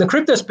in the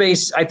crypto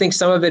space, I think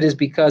some of it is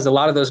because a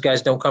lot of those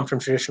guys don't come from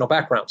traditional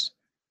backgrounds.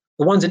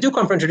 The ones that do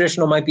come from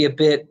traditional might be a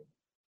bit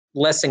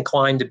less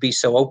inclined to be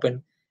so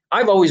open.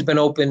 I've always been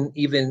open,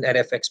 even at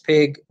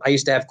FXPig. I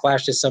used to have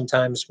clashes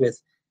sometimes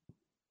with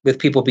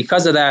people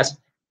because of that,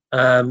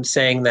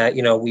 saying that,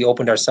 we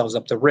opened ourselves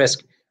up to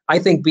risk. I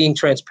think being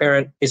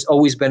transparent is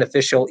always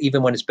beneficial,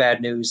 even when it's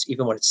bad news,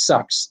 even when it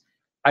sucks.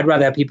 I'd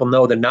rather have people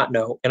know than not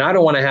know. And I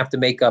don't want to have to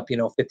make up,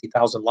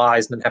 50,000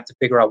 lies and then have to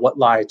figure out what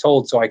lie I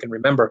told so I can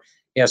remember,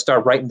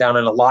 start writing down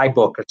in a lie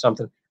book or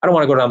something. I don't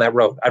want to go down that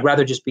road. I'd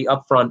rather just be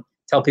upfront,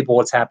 tell people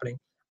what's happening.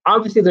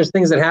 Obviously, there's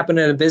things that happen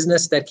in a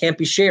business that can't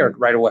be shared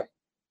right away.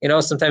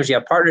 Sometimes you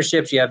have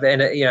partnerships, you have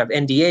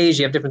NDAs,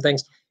 you have different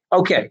things.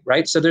 Okay,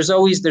 right? So there's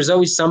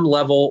always some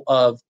level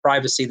of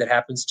privacy that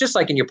happens, just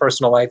like in your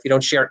personal life. You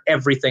don't share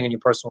everything in your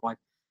personal life.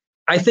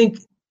 I think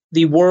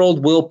the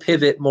world will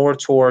pivot more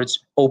towards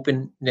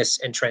openness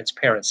and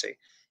transparency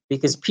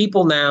because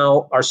people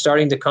now are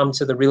starting to come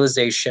to the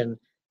realization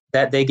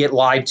that they get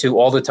lied to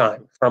all the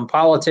time, from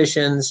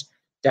politicians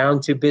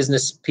down to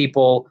business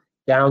people,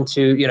 down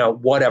to,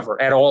 whatever,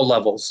 at all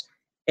levels.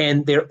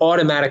 And they're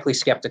automatically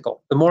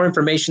skeptical. The more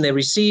information they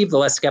receive, the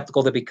less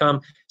skeptical they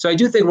become. So I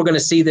do think we're going to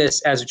see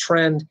this as a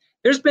trend.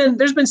 There's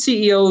been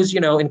CEOs,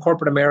 in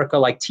corporate America,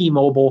 like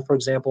T-Mobile, for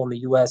example, in the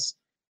U.S.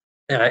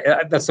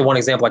 That's the one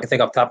example I can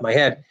think off the top of my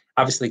head.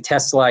 Obviously,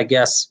 Tesla, I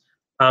guess,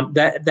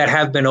 that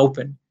have been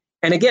open.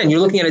 And again, you're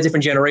looking at a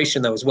different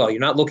generation though as well. You're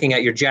not looking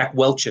at your Jack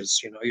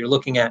Welches. You're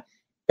looking at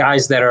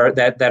guys that are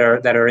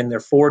in their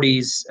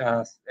 40s,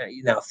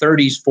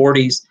 30s,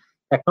 40s,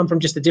 that come from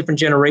just a different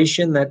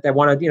generation that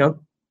want to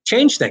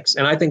change things.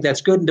 And I think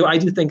that's good. I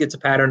do think it's a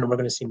pattern, and we're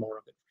going to see more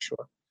of it for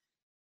sure.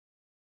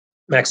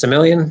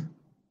 Maximilian,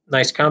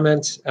 nice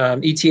comment.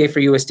 ETA for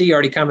USD,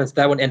 already comments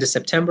that one, end of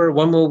September.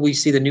 When will we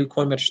see the new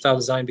CoinMetrics style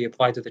design be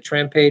applied to the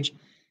Tran page?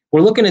 We're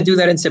looking to do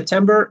that in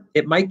September.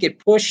 It might get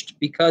pushed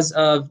because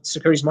of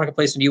securities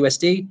marketplace and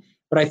USD,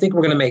 but I think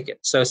we're going to make it.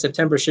 So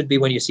September should be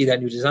when you see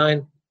that new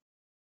design.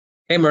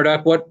 Hey,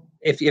 Murdoch, what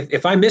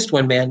if I missed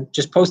one, man,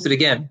 just post it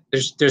again.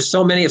 There's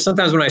so many.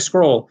 Sometimes when I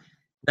scroll,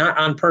 not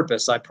on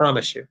purpose, I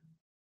promise you.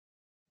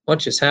 What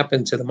just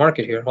happened to the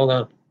market here? Hold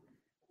on.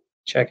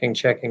 Checking.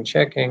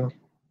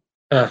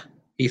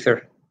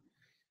 Ether.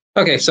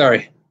 Okay, sorry.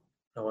 I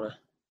don't want to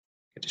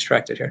get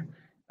distracted here.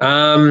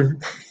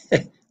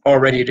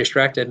 Already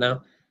distracted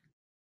now.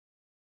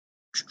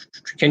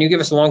 Can you give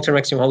us long-term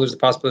XCM holders the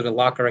possibility to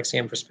lock our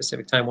XCM for a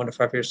specific time, 1 to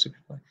 5 years?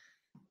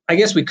 I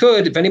guess we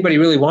could. If anybody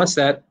really wants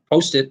that,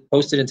 post it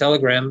in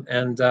Telegram,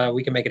 and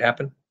we can make it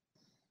happen.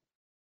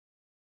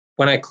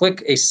 When I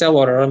click a sell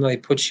order, it normally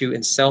puts you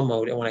in sell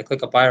mode, and when I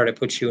click a buy order, it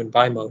puts you in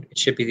buy mode. It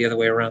should be the other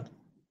way around.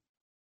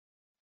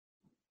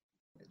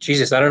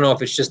 Jesus, I don't know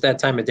if it's just that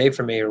time of day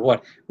for me or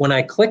what. When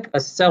I click a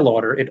sell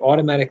order, it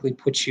automatically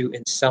puts you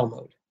in sell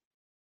mode.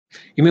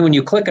 You mean when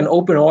you click an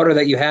open order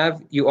that you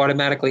have, you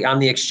automatically on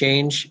the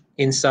exchange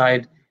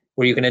inside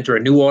where you can enter a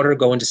new order,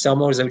 go into sell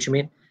mode? Is that what you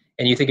mean?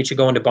 And you think it should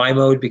go into buy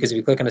mode because if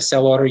you click on a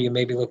sell order, you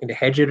may be looking to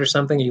hedge it or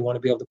something, and you want to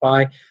be able to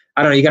buy.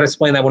 I don't know. You got to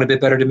explain that one a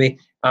bit better to me.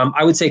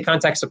 I would say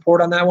contact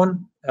support on that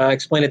one.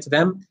 Explain it to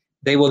them.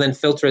 They will then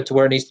filter it to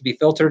where it needs to be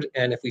filtered.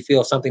 And if we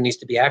feel something needs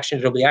to be actioned,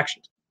 it'll be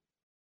actioned.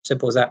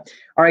 Simple as that.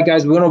 All right,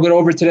 guys, we went a bit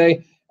over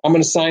today. I'm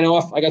going to sign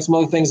off. I got some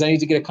other things I need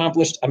to get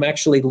accomplished. I'm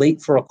actually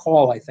late for a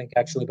call, I think,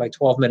 actually by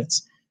 12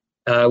 minutes,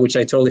 which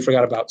I totally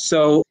forgot about.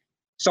 So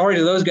sorry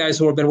to those guys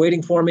who have been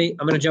waiting for me.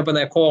 I'm going to jump on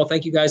that call.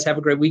 Thank you, guys. Have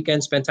a great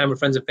weekend. Spend time with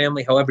friends and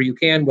family, however you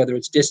can, whether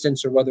it's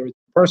distance or whether it's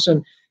in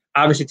person.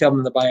 Obviously, tell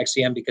them to buy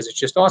XCM because it's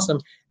just awesome.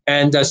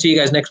 And see you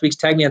guys next week.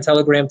 Tag me on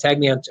Telegram. Tag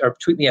me on, or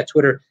tweet me at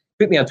Twitter.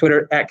 Tweet me on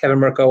Twitter at Kevin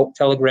Mirko.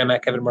 Telegram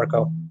at Kevin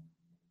Mirko.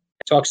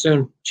 Talk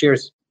soon.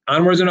 Cheers.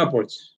 Onwards and upwards.